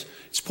slaves.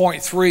 It's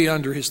point 3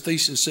 under his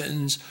thesis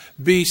sentence,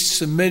 be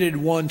submitted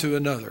one to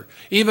another.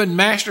 Even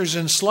masters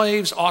and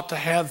slaves ought to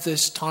have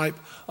this type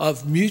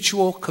of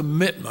mutual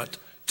commitment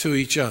to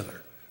each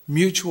other.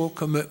 Mutual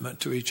commitment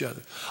to each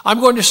other. I'm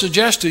going to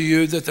suggest to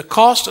you that the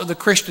cost of the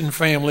Christian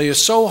family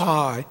is so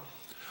high.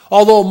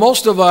 Although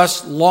most of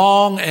us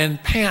long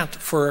and pant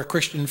for a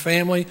Christian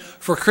family,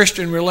 for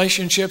Christian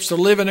relationships, to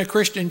live in a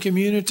Christian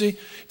community,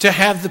 to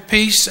have the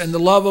peace and the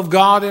love of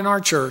God in our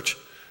church,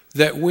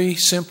 that we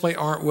simply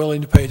aren't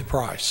willing to pay the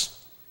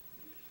price.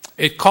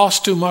 It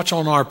costs too much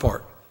on our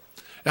part.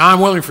 Now,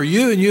 I'm willing for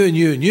you and you and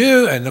you and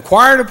you and the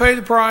choir to pay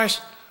the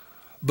price,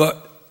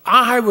 but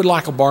I would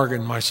like a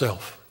bargain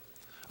myself.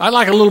 I'd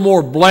like a little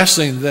more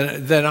blessing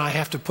than I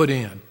have to put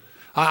in.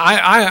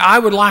 I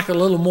would like a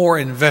little more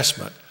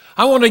investment.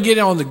 I want to get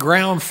on the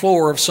ground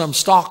floor of some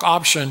stock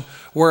option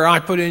where I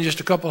put in just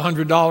a couple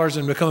 $100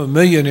 and become a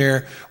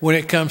millionaire when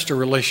it comes to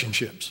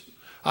relationships.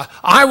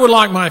 I would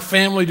like my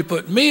family to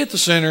put me at the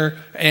center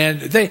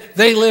and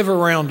they live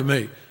around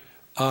me.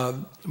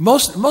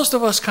 Most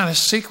of us kind of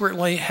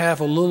secretly have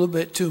a little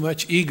bit too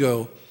much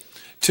ego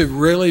to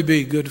really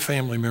be good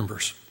family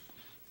members.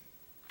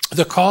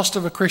 The cost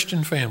of a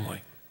Christian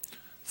family.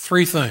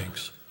 3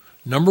 things.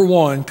 Number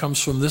 1 comes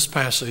from this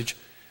passage,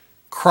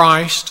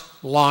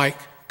 Christ-like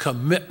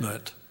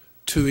commitment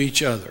to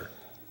each other.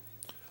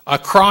 A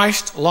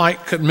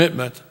Christ-like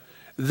commitment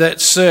that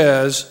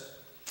says,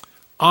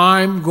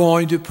 I'm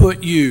going to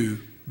put you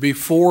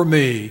before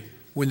me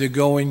when the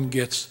going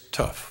gets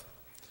tough.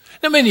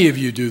 Now, many of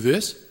you do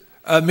this.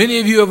 Many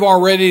of you have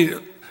already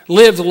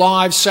lived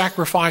lives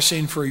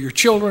sacrificing for your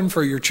children,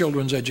 for your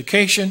children's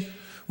education.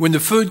 When the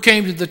food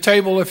came to the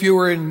table, if you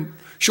were in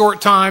short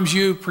times,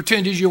 you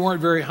pretended you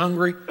weren't very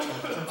hungry.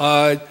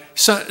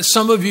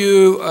 Some of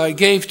you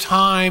gave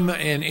time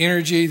and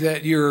energy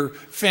that your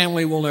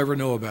family will never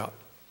know about.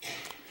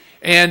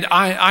 And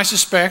I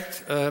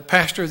suspect,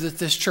 Pastor, that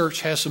this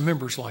church has some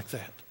members like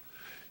that.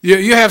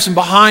 You have some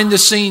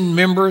behind-the-scene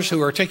members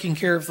who are taking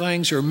care of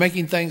things, who are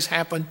making things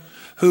happen,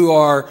 who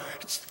are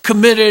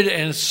committed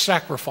and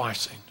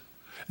sacrificing.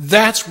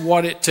 That's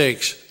what it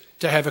takes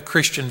to have a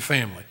Christian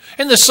family.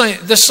 And the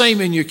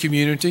same in your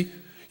community.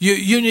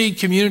 You need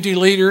community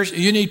leaders.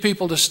 You need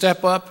people to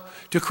step up,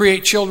 to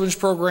create children's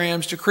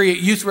programs, to create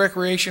youth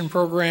recreation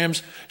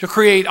programs, to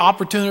create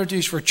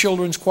opportunities for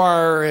children's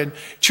choir and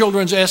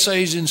children's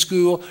essays in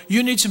school.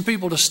 You need some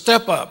people to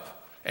step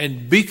up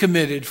and be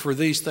committed for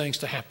these things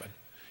to happen.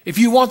 If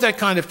you want that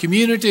kind of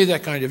community,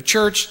 that kind of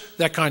church,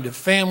 that kind of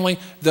family,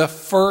 the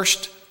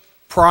first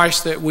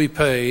price that we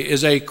pay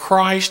is a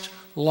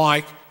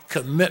Christ-like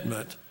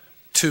commitment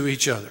to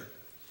each other.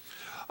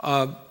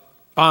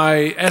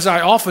 As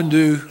I often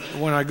do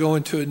when I go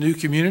into a new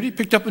community,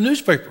 picked up a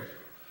newspaper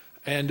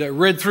and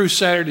read through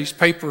Saturday's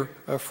paper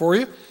for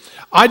you.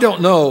 I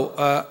don't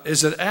know,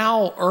 is it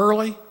Al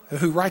Early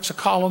who writes a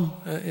column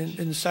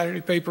in the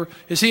Saturday paper?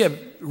 Is he a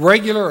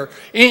regular?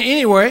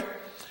 Anyway,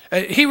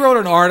 he wrote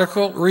an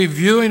article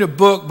reviewing a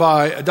book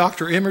by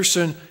Dr.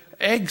 Emerson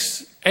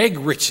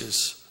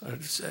Eggrichs.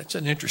 That's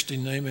an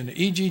interesting name, and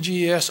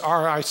Eggrichs,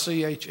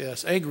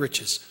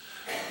 Eggrichs.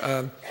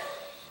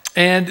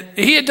 And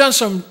he had done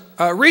some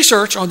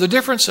research on the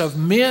difference of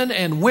men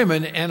and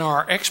women and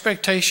our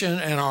expectation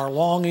and our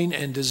longing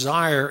and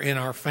desire in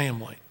our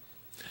family.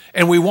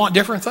 And we want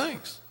different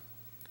things.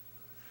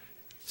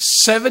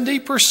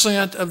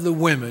 70% of the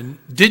women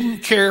didn't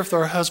care if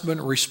their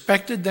husband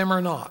respected them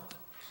or not,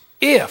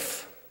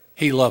 if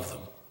he loved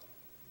them.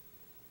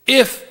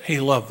 If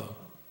he loved them.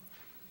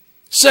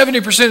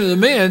 70% of the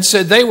men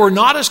said they were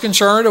not as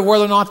concerned of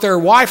whether or not their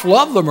wife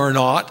loved them or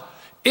not,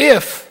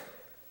 if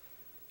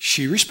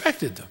she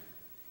respected them.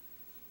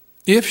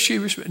 If she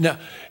respected. Now,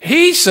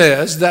 he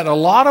says that a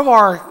lot of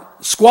our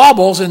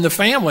squabbles in the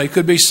family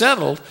could be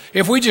settled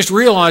if we just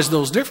realized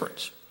those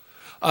differences.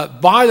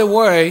 By the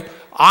way,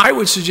 I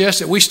would suggest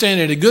that we stand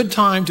at a good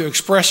time to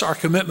express our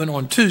commitment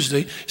on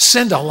Tuesday.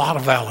 Send a lot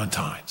of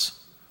Valentines.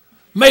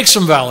 Make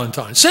some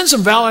Valentines. Send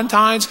some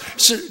Valentines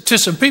to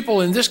some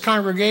people in this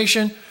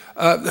congregation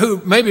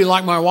who maybe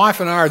like my wife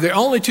and I are the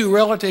only two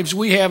relatives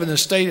we have in the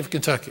state of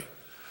Kentucky.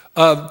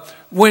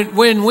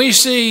 When we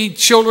see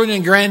children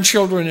and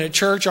grandchildren at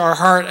church, our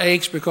heart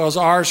aches because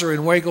ours are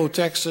in Waco,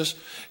 Texas,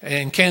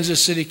 and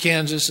Kansas City,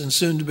 Kansas, and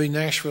soon to be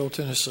Nashville,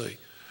 Tennessee.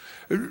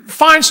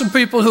 Find some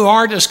people who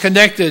aren't as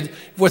connected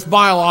with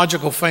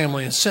biological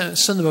family and send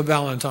them a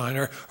Valentine,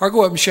 or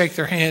go up and shake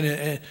their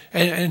hand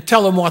and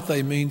tell them what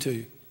they mean to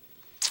you.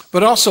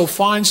 But also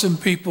find some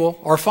people,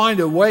 or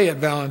find a way at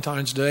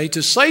Valentine's Day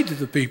to say to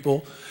the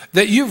people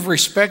that you've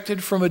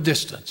respected from a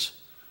distance,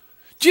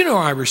 do you know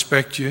I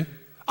respect you?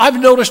 I've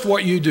noticed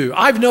what you do.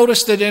 I've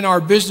noticed that in our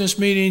business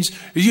meetings,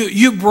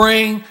 you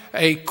bring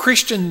a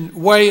Christian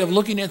way of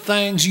looking at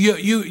things.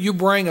 You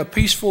bring a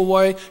peaceful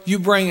way. You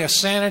bring a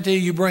sanity.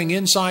 You bring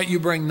insight. You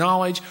bring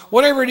knowledge.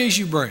 Whatever it is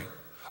you bring.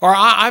 Or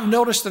I've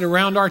noticed that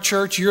around our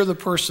church, you're the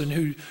person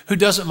who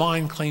doesn't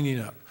mind cleaning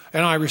up.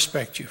 And I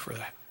respect you for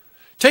that.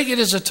 Take it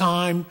as a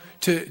time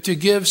to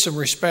give some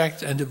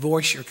respect and to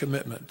voice your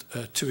commitment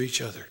to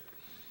each other.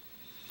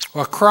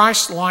 A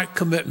Christ-like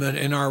commitment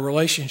in our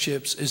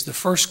relationships is the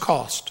first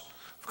cost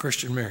of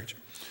Christian marriage.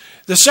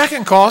 The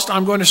second cost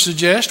I'm going to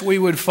suggest we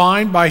would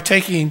find by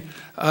taking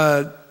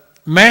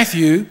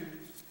Matthew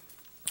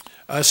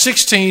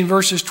 16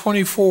 verses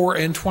 24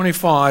 and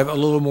 25 a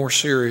little more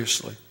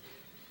seriously.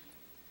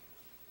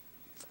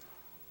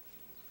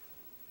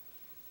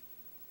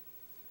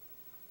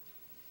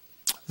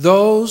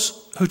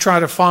 Those who try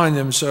to find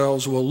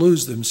themselves will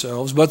lose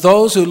themselves, but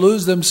those who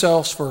lose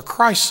themselves for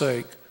Christ's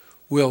sake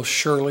will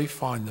surely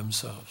find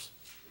themselves.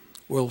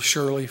 Will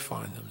surely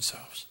find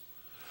themselves.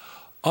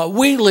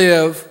 We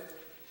live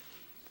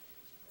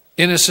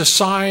in a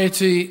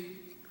society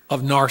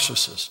of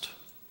narcissists.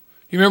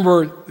 You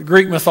remember the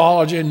Greek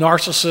mythology, and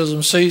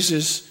narcissism sees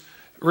his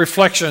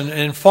reflection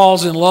and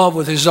falls in love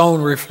with his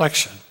own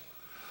reflection.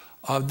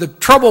 The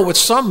trouble with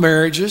some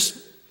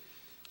marriages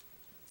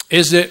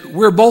is that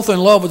we're both in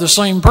love with the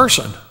same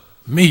person,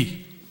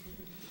 me.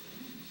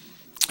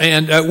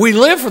 And we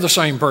live for the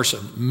same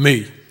person,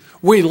 me.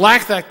 We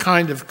lack that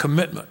kind of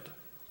commitment.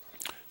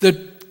 The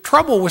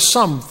trouble with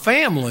some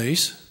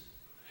families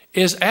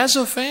is, as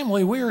a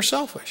family, we are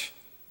selfish.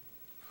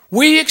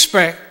 We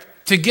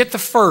expect to get the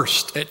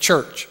first at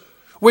church.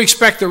 We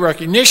expect the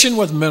recognition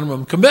with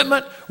minimum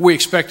commitment. We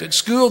expect at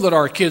school that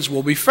our kids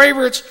will be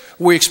favorites.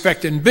 We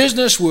expect in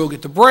business we'll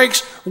get the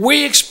breaks.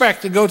 We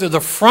expect to go to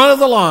the front of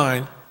the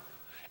line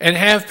and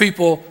have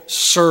people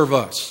serve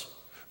us.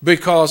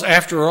 Because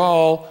after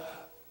all,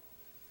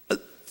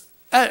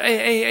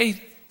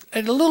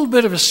 a little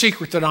bit of a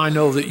secret that I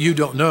know that you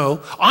don't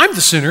know, I'm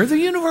the center of the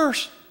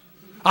universe.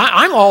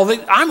 I'm all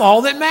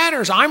that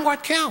matters. I'm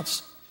what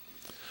counts.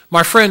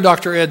 My friend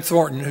Dr. Ed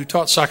Thornton, who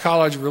taught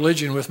psychology of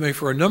religion with me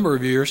for a number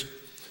of years,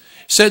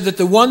 said that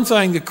the one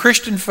thing the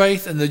Christian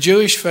faith and the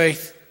Jewish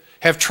faith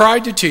have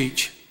tried to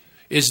teach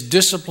is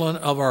discipline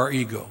of our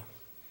ego.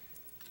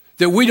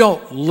 That we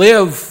don't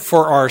live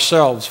for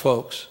ourselves,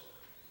 folks.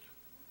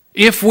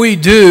 If we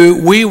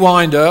do, we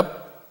wind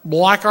up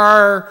like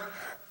our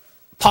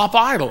pop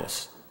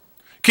idols.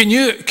 Can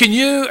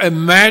you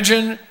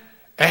imagine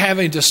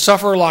having to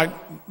suffer like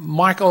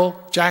Michael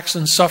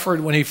Jackson suffered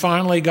when he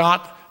finally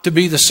got to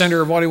be the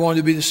center of what he wanted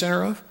to be the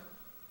center of?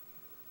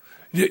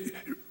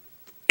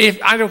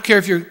 I don't care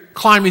if you're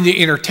climbing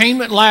the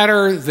entertainment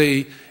ladder,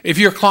 if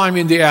you're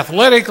climbing the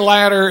athletic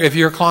ladder, if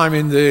you're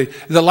climbing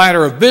the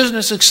ladder of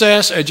business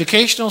success,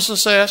 educational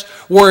success,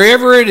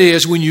 wherever it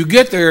is, when you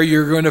get there,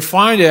 you're going to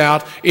find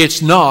out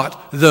it's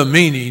not the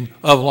meaning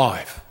of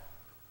life.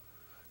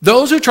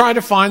 Those who try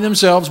to find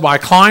themselves by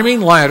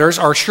climbing ladders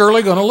are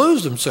surely going to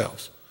lose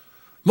themselves.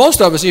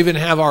 Most of us even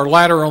have our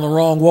ladder on the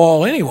wrong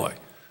wall anyway.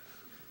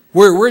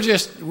 We're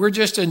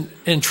just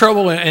in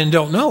trouble and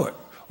don't know it.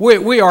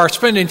 We are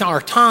spending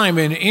our time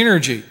and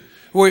energy.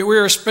 We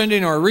are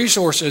spending our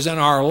resources and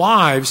our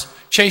lives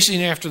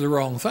chasing after the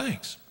wrong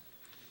things.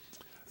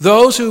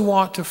 Those who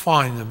want to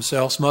find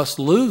themselves must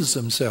lose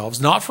themselves,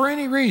 not for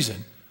any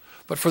reason,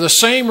 but for the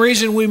same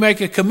reason we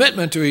make a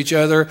commitment to each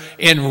other,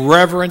 in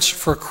reverence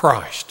for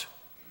Christ.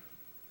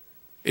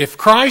 If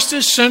Christ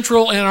is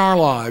central in our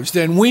lives,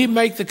 then we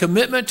make the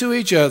commitment to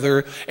each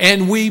other,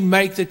 and we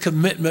make the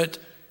commitment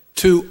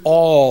to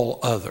all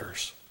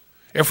others.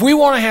 If we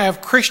want to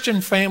have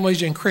Christian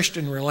families and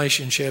Christian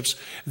relationships,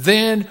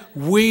 then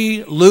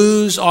we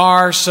lose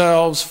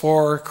ourselves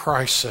for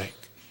Christ's sake.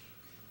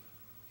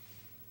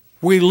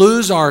 We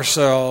lose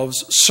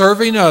ourselves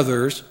serving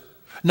others,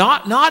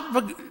 not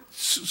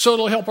so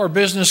it'll help our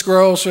business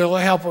grow, so it'll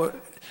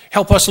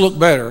help us look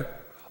better,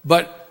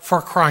 but for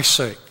Christ's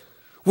sake.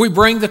 We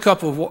bring the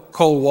cup of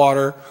cold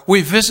water.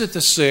 We visit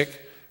the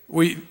sick.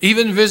 We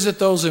even visit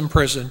those in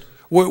prison.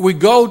 We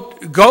go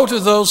to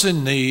those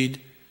in need,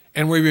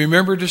 and we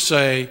remember to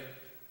say,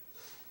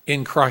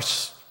 in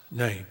Christ's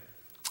name.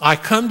 I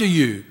come to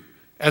you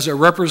as a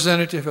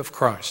representative of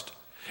Christ.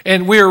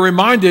 And we are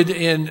reminded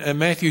in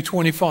Matthew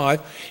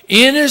 25,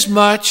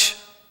 inasmuch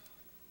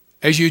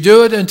as you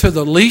do it unto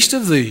the least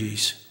of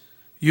these,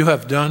 you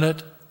have done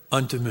it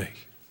unto me.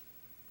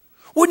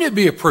 Wouldn't it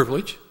be a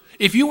privilege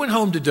if you went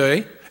home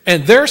today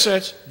and there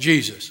sits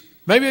Jesus?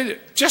 Maybe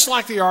just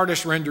like the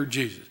artist rendered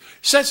Jesus.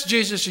 Sets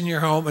Jesus in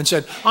your home and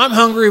said, I'm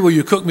hungry, will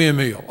you cook me a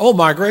meal? Oh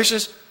my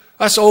gracious,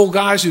 us old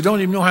guys who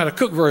don't even know how to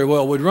cook very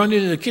well would run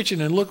into the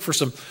kitchen and look for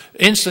some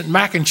instant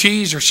mac and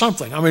cheese or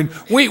something. I mean,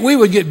 we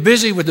would get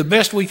busy with the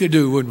best we could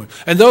do, wouldn't we?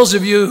 And those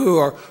of you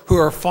who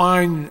are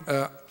fine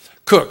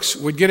cooks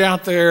would get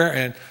out there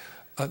and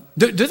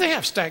do they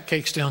have stacked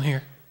cakes down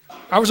here?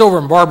 I was over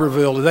in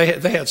Barberville.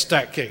 They had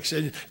stacked cakes.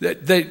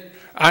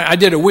 I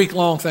did a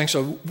week-long thing,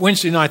 so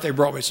Wednesday night they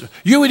brought me some.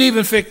 You would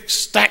even fix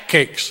stacked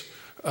cakes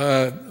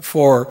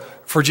for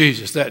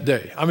Jesus that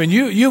day. I mean,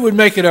 you would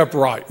make it up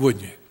right,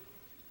 wouldn't you?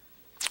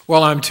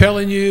 Well, I'm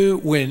telling you,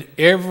 when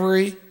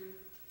every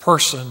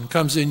person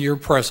comes in your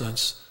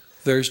presence,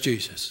 there's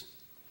Jesus.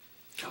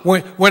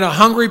 When a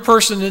hungry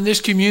person in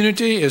this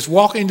community is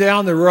walking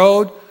down the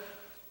road,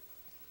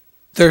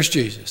 there's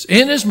Jesus.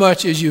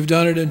 Inasmuch as you've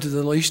done it unto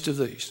the least of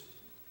these.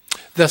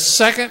 The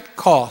second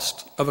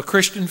cost of a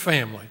Christian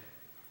family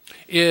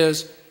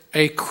is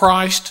a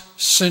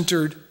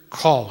Christ-centered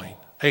calling.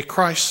 A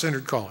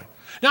Christ-centered calling.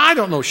 Now, I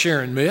don't know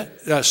Sharon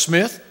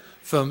Smith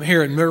from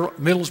here in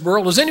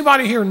Middlesboro. Does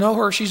anybody here know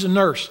her? She's a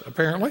nurse,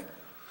 apparently.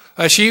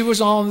 She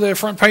was on the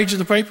front page of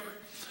the paper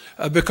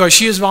because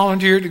she has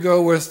volunteered to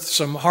go with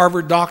some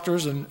Harvard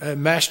doctors and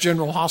Mass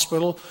General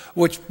Hospital,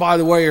 which, by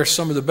the way, are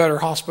some of the better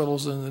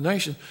hospitals in the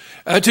nation,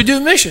 to do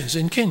missions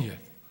in Kenya.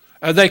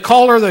 They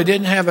called her. They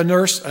didn't have a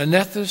nurse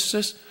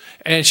anesthetist,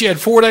 and she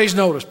had 4 days'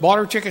 notice, bought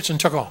her tickets, and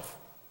took off.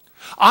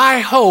 I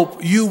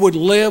hope you would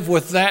live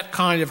with that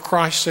kind of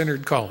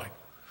Christ-centered calling.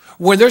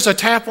 When there's a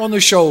tap on the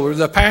shoulder,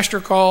 the pastor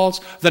calls,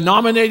 the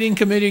nominating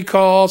committee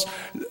calls,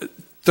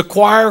 the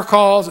choir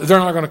calls. They're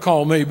not going to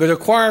call me, but the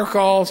choir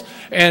calls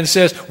and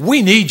says,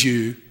 we need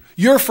you.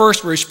 Your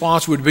first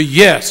response would be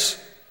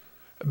yes,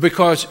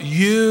 because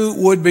you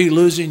would be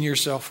losing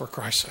yourself for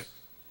Christ's sake.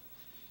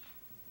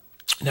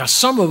 Now,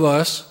 some of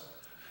us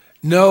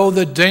know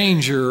the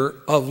danger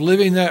of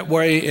living that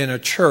way in a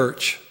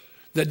church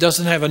that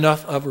doesn't have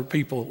enough other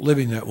people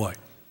living that way.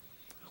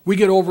 We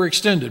get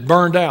overextended,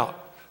 burned out,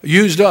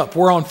 used up.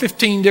 We're on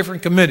 15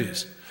 different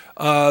committees.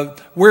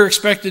 We're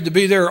expected to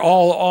be there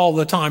all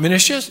the time. And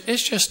it's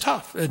just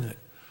tough, isn't it?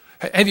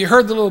 Have you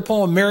heard the little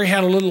poem, Mary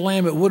Had a Little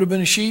Lamb, It Would Have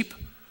Been a Sheep?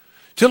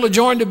 Till it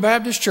joined the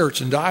Baptist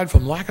church and died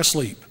from lack of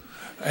sleep.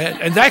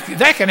 And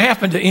that can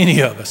happen to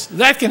any of us.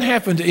 That can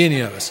happen to any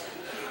of us.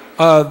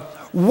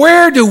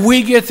 Where do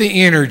we get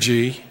the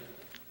energy,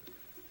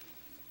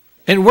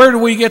 and where do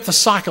we get the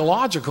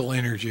psychological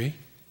energy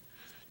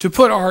to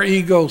put our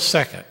ego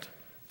second,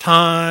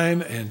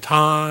 time and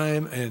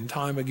time and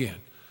time again?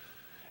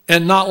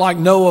 And not like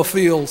Noah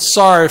feel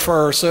sorry for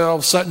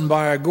ourselves sitting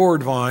by a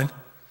gourd vine,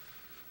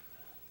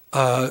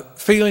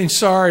 feeling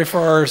sorry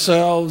for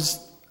ourselves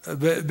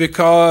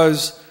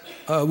because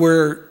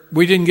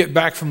we didn't get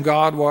back from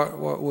God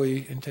what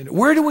we intended.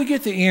 Where do we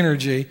get the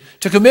energy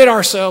to commit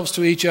ourselves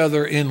to each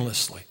other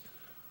endlessly?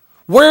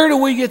 Where do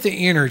we get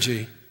the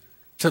energy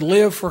to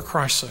live for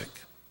Christ's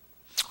sake?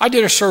 I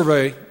did a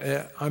survey.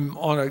 I'm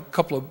on a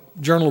couple of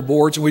journal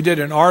boards, and we did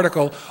an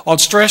article on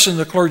stress in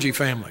the clergy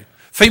family.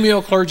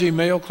 Female clergy,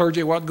 male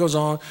clergy, what goes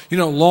on. You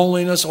know,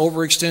 loneliness,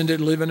 overextended,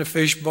 live in a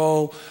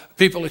fishbowl.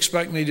 People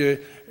expect me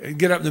to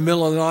get up in the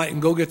middle of the night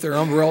and go get their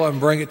umbrella and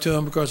bring it to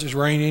them because it's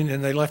raining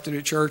and they left it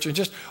at church. And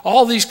just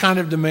all these kind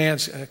of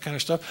demands, kind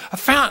of stuff. I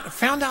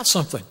found out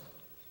something.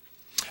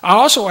 I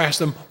also asked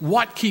them,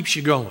 what keeps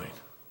you going?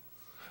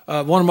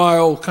 One of my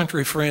old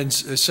country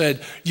friends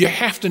said, you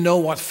have to know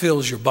what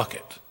fills your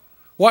bucket.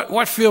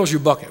 What fills your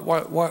bucket?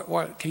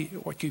 What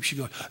keeps you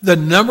going? The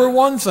number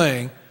one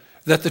thing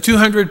that the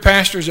 200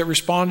 pastors that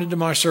responded to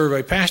my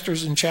survey,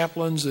 pastors and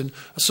chaplains and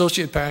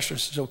associate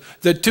pastors, so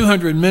the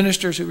 200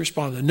 ministers who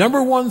responded, the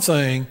number one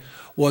thing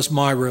was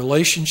my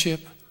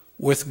relationship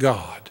with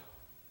God.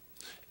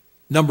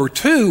 Number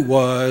two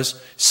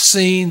was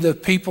seeing the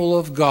people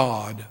of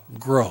God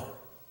grow.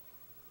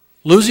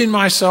 Losing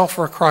myself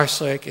for Christ's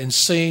sake and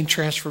seeing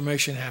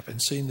transformation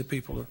happen, seeing the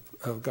people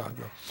of God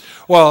grow.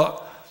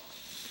 Well,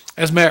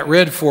 as Matt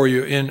read for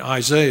you in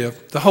Isaiah,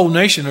 the whole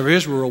nation of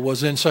Israel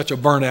was in such a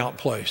burnout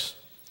place.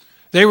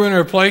 They were in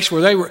a place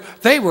where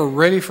they were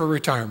ready for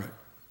retirement.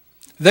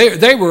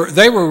 They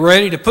were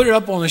ready to put it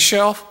up on the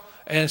shelf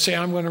and say,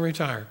 I'm going to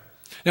retire.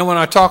 Now, when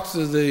I talk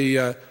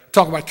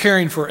about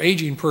caring for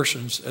aging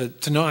persons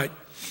tonight,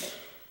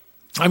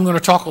 I'm going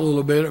to talk a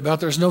little bit about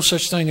there's no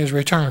such thing as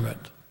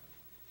retirement.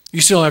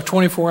 You still have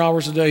 24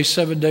 hours a day,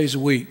 7 days a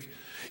week.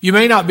 You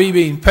may not be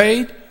being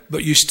paid,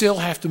 but you still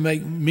have to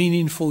make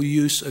meaningful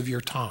use of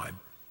your time.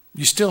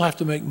 You still have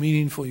to make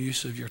meaningful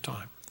use of your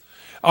time.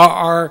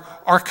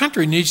 Our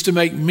country needs to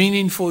make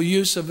meaningful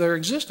use of their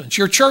existence.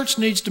 Your church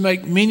needs to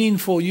make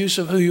meaningful use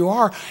of who you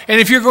are.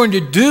 And if you're going to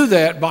do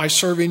that by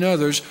serving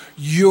others,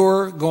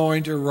 you're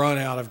going to run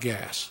out of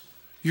gas.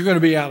 You're going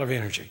to be out of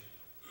energy.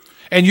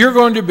 And you're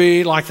going to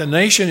be like the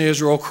nation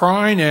Israel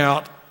crying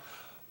out,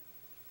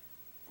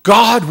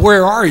 God,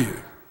 where are you?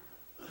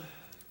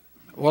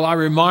 Well, I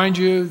remind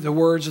you the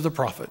words of the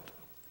prophet.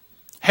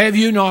 Have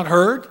you not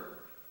heard?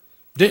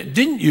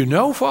 Didn't you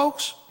know,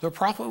 folks? The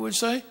prophet would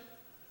say.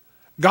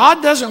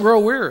 God doesn't grow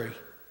weary.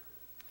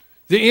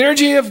 The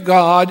energy of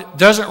God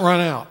doesn't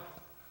run out.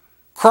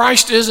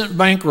 Christ isn't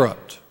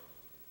bankrupt.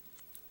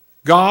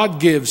 God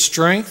gives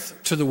strength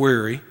to the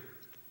weary.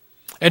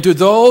 And to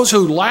those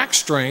who lack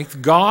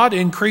strength, God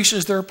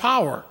increases their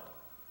power.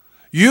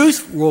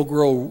 Youth will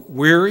grow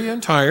weary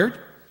and tired.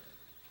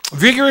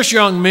 Vigorous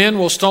young men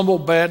will stumble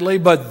badly,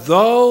 but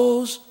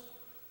those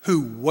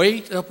who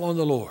wait upon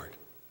the Lord,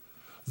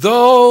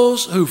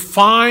 those who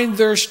find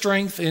their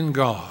strength in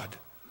God,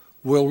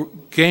 will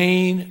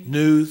gain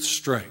new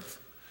strength.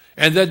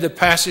 And then the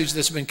passage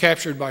that's been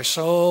captured by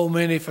so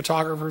many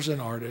photographers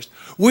and artists,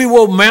 we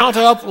will mount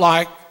up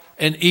like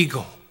an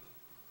eagle,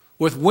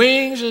 with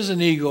wings as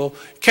an eagle,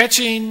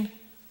 catching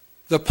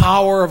the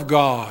power of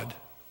God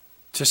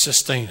to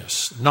sustain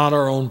us, not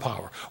our own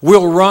power.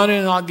 We'll run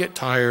and not get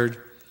tired.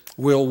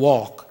 We'll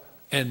walk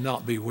and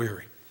not be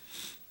weary.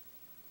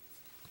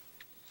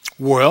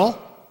 Well,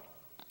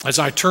 as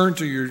I turn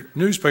to your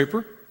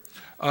newspaper,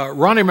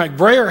 Ronnie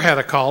McBrayer had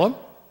a column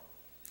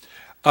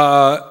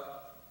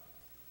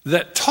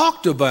that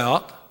talked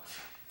about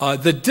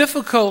the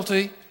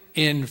difficulty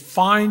in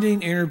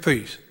finding inner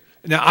peace.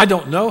 Now, I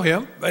don't know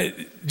him.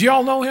 Do you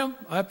all know him?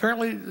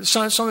 Apparently,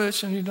 some of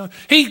this, you know.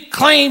 He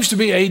claims to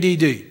be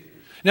ADD.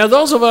 Now,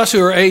 those of us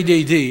who are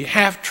ADD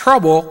have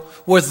trouble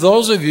with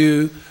those of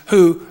you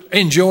who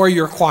enjoy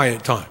your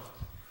quiet time.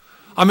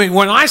 I mean,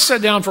 when I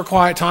sit down for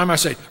quiet time, I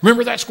say,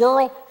 remember that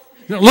squirrel?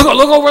 You know,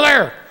 look over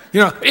there.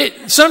 You know,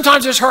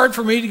 sometimes it's hard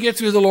for me to get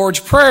through the Lord's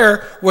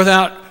Prayer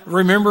without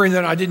remembering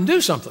that I didn't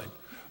do something.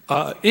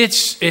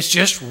 It's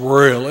just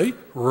really,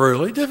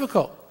 really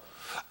difficult.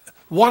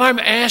 What I'm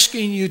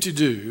asking you to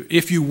do,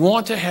 if you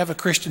want to have a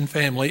Christian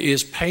family,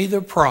 is pay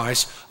the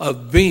price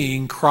of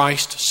being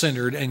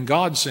Christ-centered and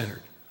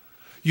God-centered.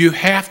 You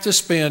have to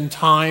spend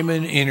time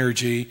and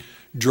energy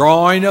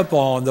drawing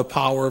upon the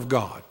power of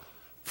God.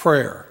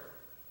 Prayer,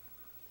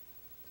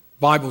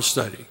 Bible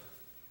study,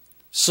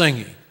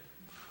 singing.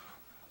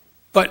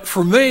 But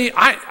for me,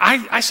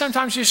 I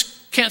sometimes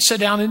just can't sit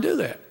down and do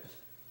that.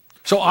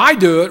 So I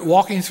do it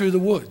walking through the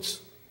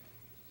woods.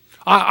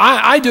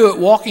 I do it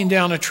walking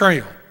down a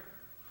trail.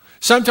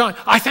 Sometimes,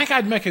 I think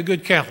I'd make a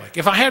good Catholic.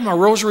 If I had my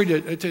rosary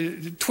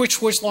to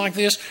twitch like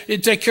this,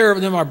 it'd take care of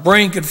it, then my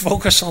brain could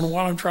focus on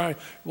what I'm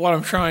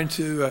trying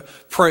to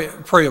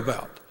pray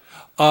about.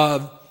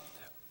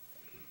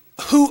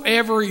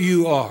 Whoever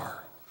you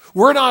are,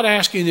 we're not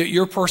asking that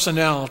your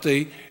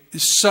personality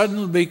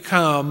suddenly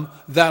become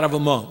that of a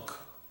monk.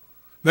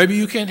 Maybe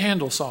you can't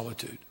handle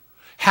solitude.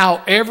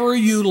 However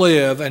you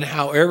live and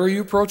however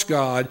you approach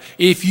God,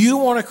 if you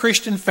want a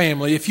Christian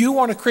family, if you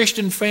want a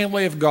Christian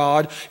family of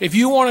God, if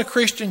you want a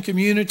Christian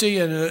community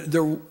in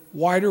the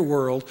wider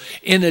world,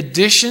 in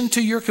addition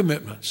to your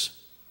commitments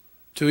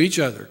to each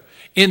other,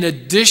 in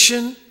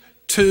addition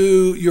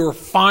to your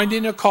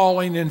finding a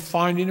calling and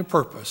finding a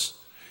purpose,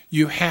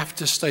 you have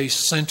to stay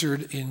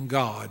centered in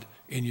God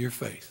in your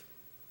faith.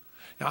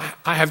 Now,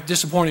 I have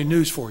disappointing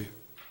news for you.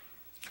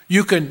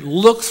 You can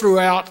look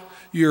throughout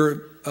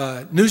your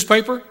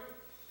newspaper.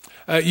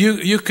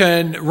 You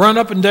can run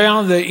up and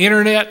down the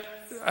internet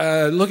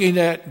looking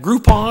at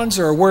Groupons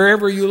or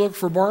wherever you look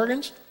for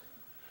bargains.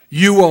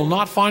 You will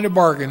not find a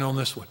bargain on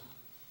this one.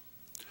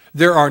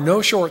 There are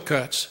no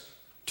shortcuts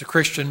to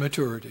Christian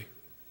maturity.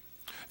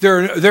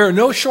 There are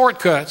no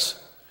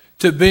shortcuts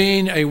to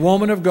being a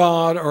woman of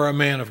God or a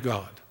man of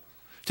God,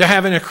 to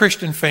having a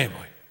Christian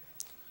family.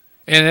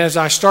 And as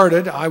I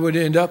started, I would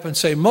end up and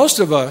say most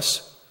of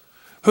us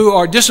who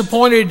are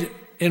disappointed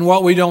in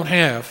what we don't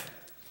have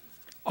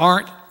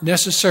aren't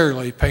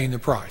necessarily paying the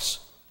price.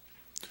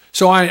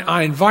 So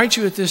I invite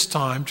you at this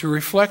time to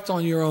reflect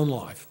on your own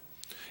life.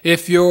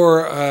 If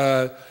you're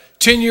a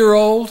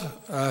 10-year-old,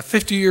 a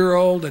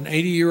 50-year-old, an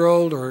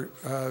 80-year-old, or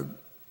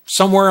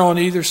somewhere on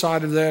either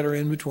side of that or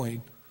in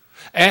between,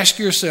 ask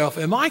yourself,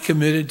 am I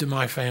committed to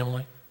my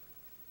family?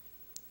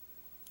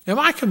 Am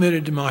I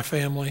committed to my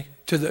family,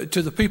 to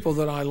the people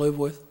that I live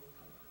with?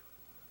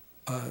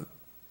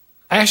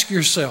 Ask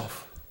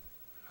yourself,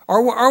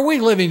 are we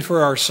living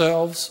for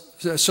ourselves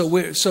so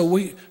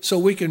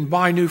we can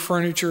buy new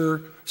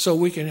furniture, so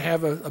we can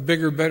have a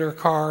bigger, better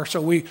car?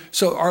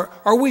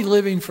 Are we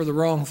living for the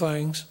wrong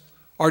things?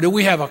 Or do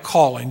we have a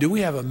calling? Do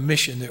we have a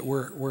mission that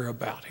we're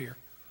about here?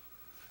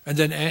 And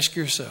then ask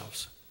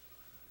yourselves,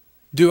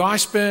 do I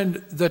spend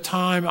the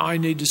time I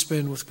need to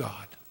spend with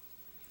God?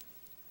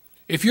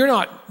 If you're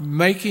not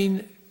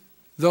making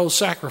those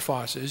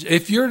sacrifices,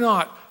 if you're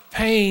not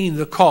paying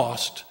the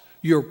cost,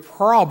 you're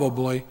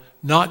probably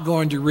not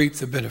going to reap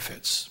the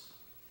benefits.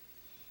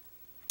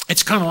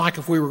 It's kind of like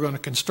if we were going to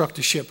construct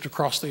a ship to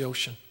cross the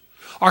ocean.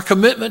 Our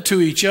commitment to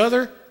each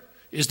other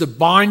is the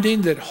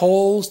binding that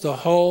holds the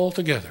whole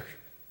together.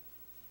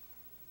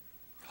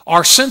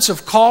 Our sense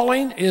of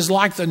calling is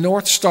like the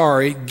North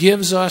Star. It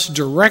gives us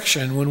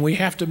direction when we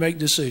have to make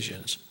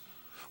decisions.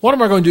 What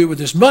am I going to do with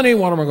this money?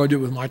 What am I going to do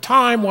with my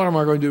time? What am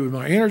I going to do with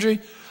my energy?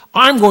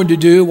 I'm going to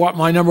do what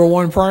my number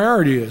one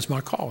priority is,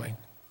 my calling.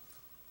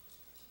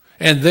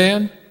 And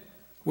then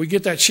we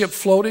get that ship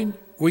floating.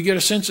 We get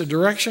a sense of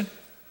direction.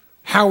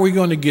 How are we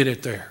going to get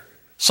it there?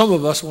 Some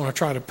of us want to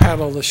try to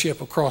paddle the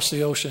ship across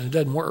the ocean. It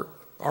doesn't work.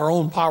 Our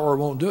own power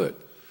won't do it.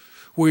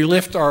 We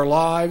lift our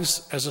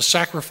lives as a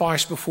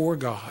sacrifice before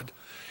God.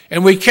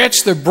 And we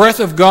catch the breath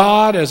of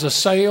God as a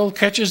sail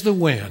catches the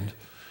wind.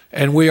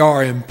 And we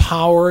are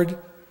empowered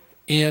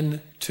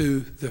into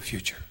the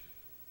future.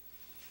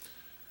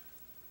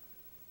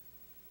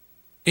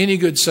 Any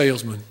good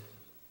salesman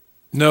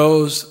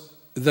knows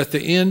that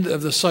the end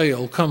of the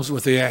sale comes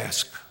with the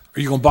ask. Are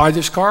you going to buy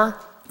this car?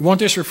 You want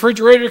this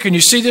refrigerator? Can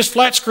you see this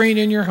flat screen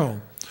in your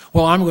home?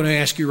 Well, I'm going to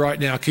ask you right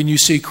now, can you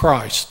see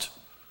Christ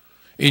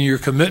in your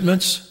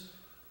commitments,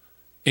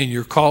 in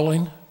your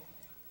calling,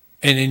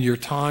 and in your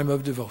time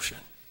of devotion?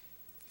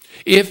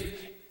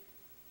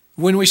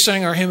 When we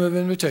sang our hymn of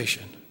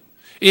invitation,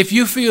 if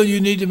you feel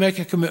you need to make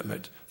a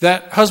commitment,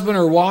 that husband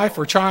or wife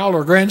or child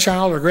or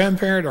grandchild or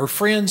grandparent or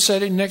friend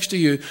sitting next to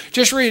you,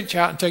 just reach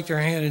out and take their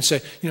hand and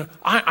say,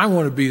 I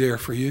want to be there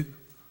for you.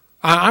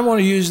 I want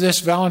to use this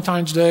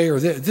Valentine's Day or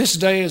this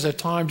day as a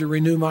time to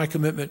renew my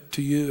commitment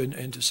to you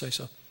and to say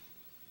so.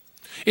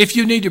 If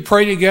you need to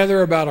pray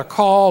together about a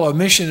call, a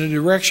mission, a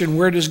direction,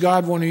 where does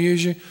God want to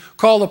use you?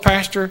 Call the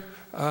pastor,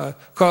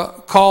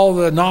 call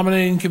the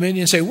nominating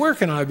committee and say, where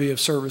can I be of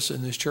service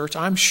in this church?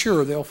 I'm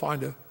sure they'll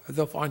find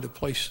a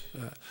place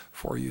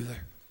for you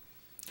there.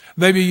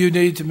 Maybe you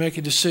need to make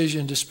a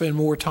decision to spend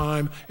more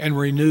time and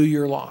renew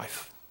your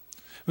life.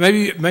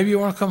 Maybe you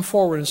want to come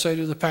forward and say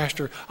to the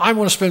pastor, I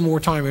want to spend more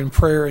time in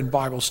prayer and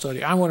Bible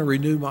study. I want to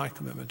renew my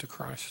commitment to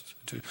Christ.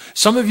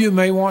 Some of you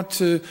may want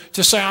to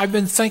say, I've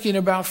been thinking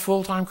about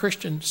full-time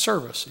Christian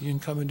service. You can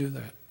come and do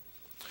that.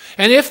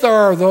 And if there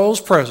are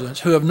those present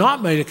who have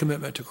not made a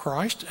commitment to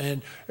Christ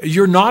and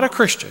you're not a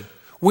Christian,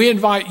 we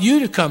invite you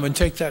to come and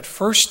take that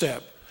first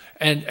step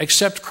and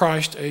accept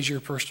Christ as your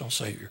personal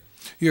Savior.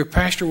 Your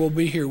pastor will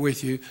be here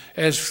with you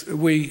as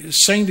we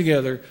sing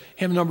together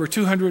hymn number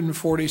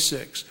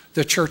 246,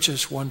 The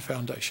Church's One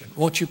Foundation.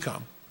 Won't you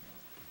come?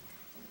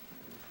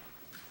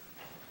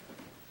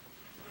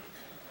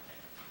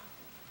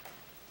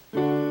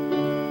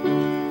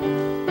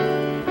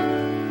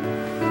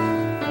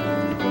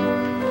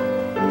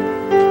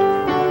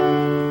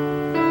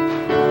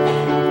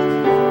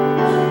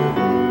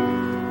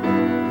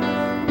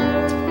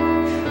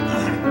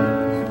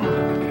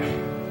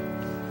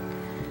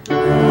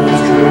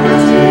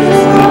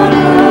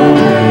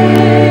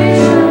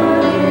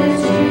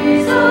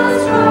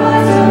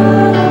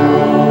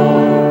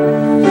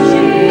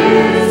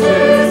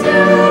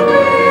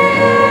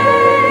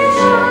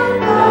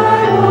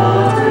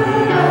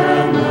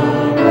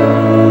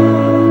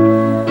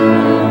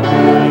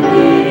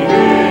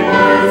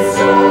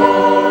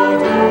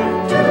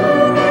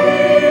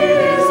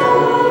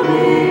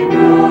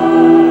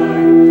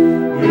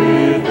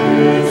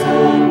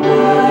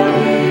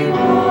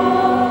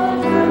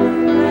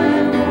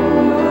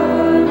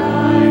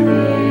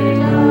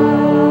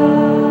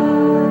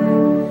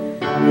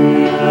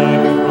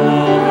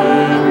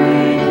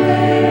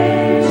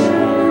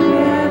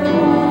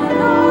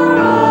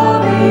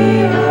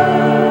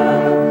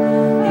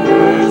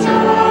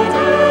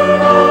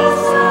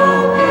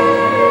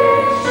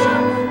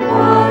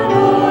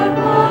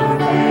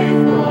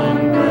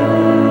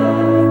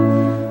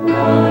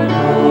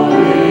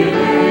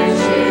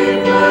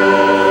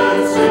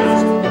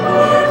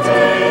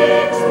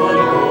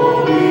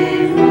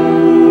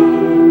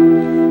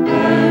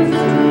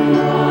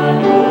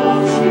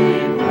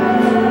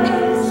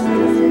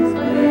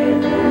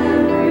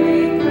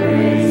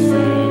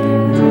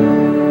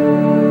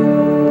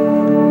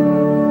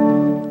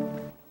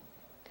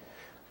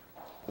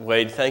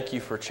 Thank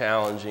you for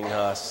challenging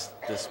us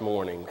this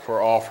morning,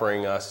 for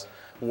offering us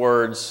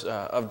words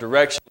of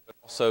direction, but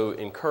also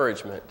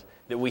encouragement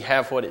that we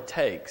have what it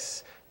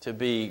takes to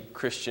be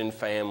Christian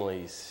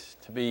families,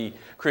 to be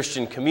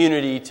Christian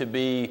community, to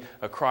be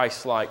a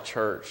Christ-like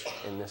church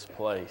in this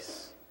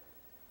place.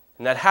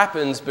 And that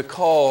happens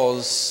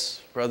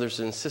because, brothers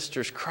and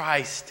sisters,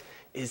 Christ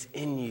is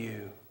in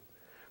you.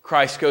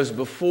 Christ goes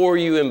before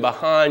you and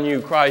behind you.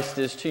 Christ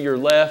is to your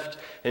left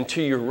and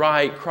to your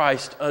right.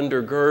 Christ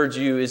undergirds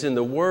you, is in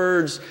the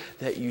words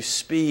that you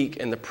speak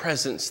and the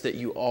presence that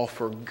you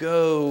offer.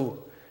 Go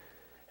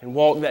and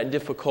walk that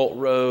difficult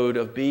road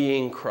of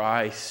being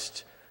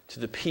Christ to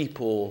the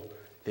people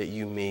that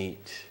you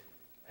meet.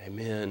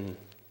 Amen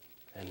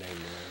and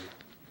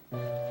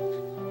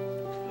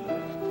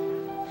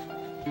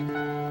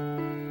amen.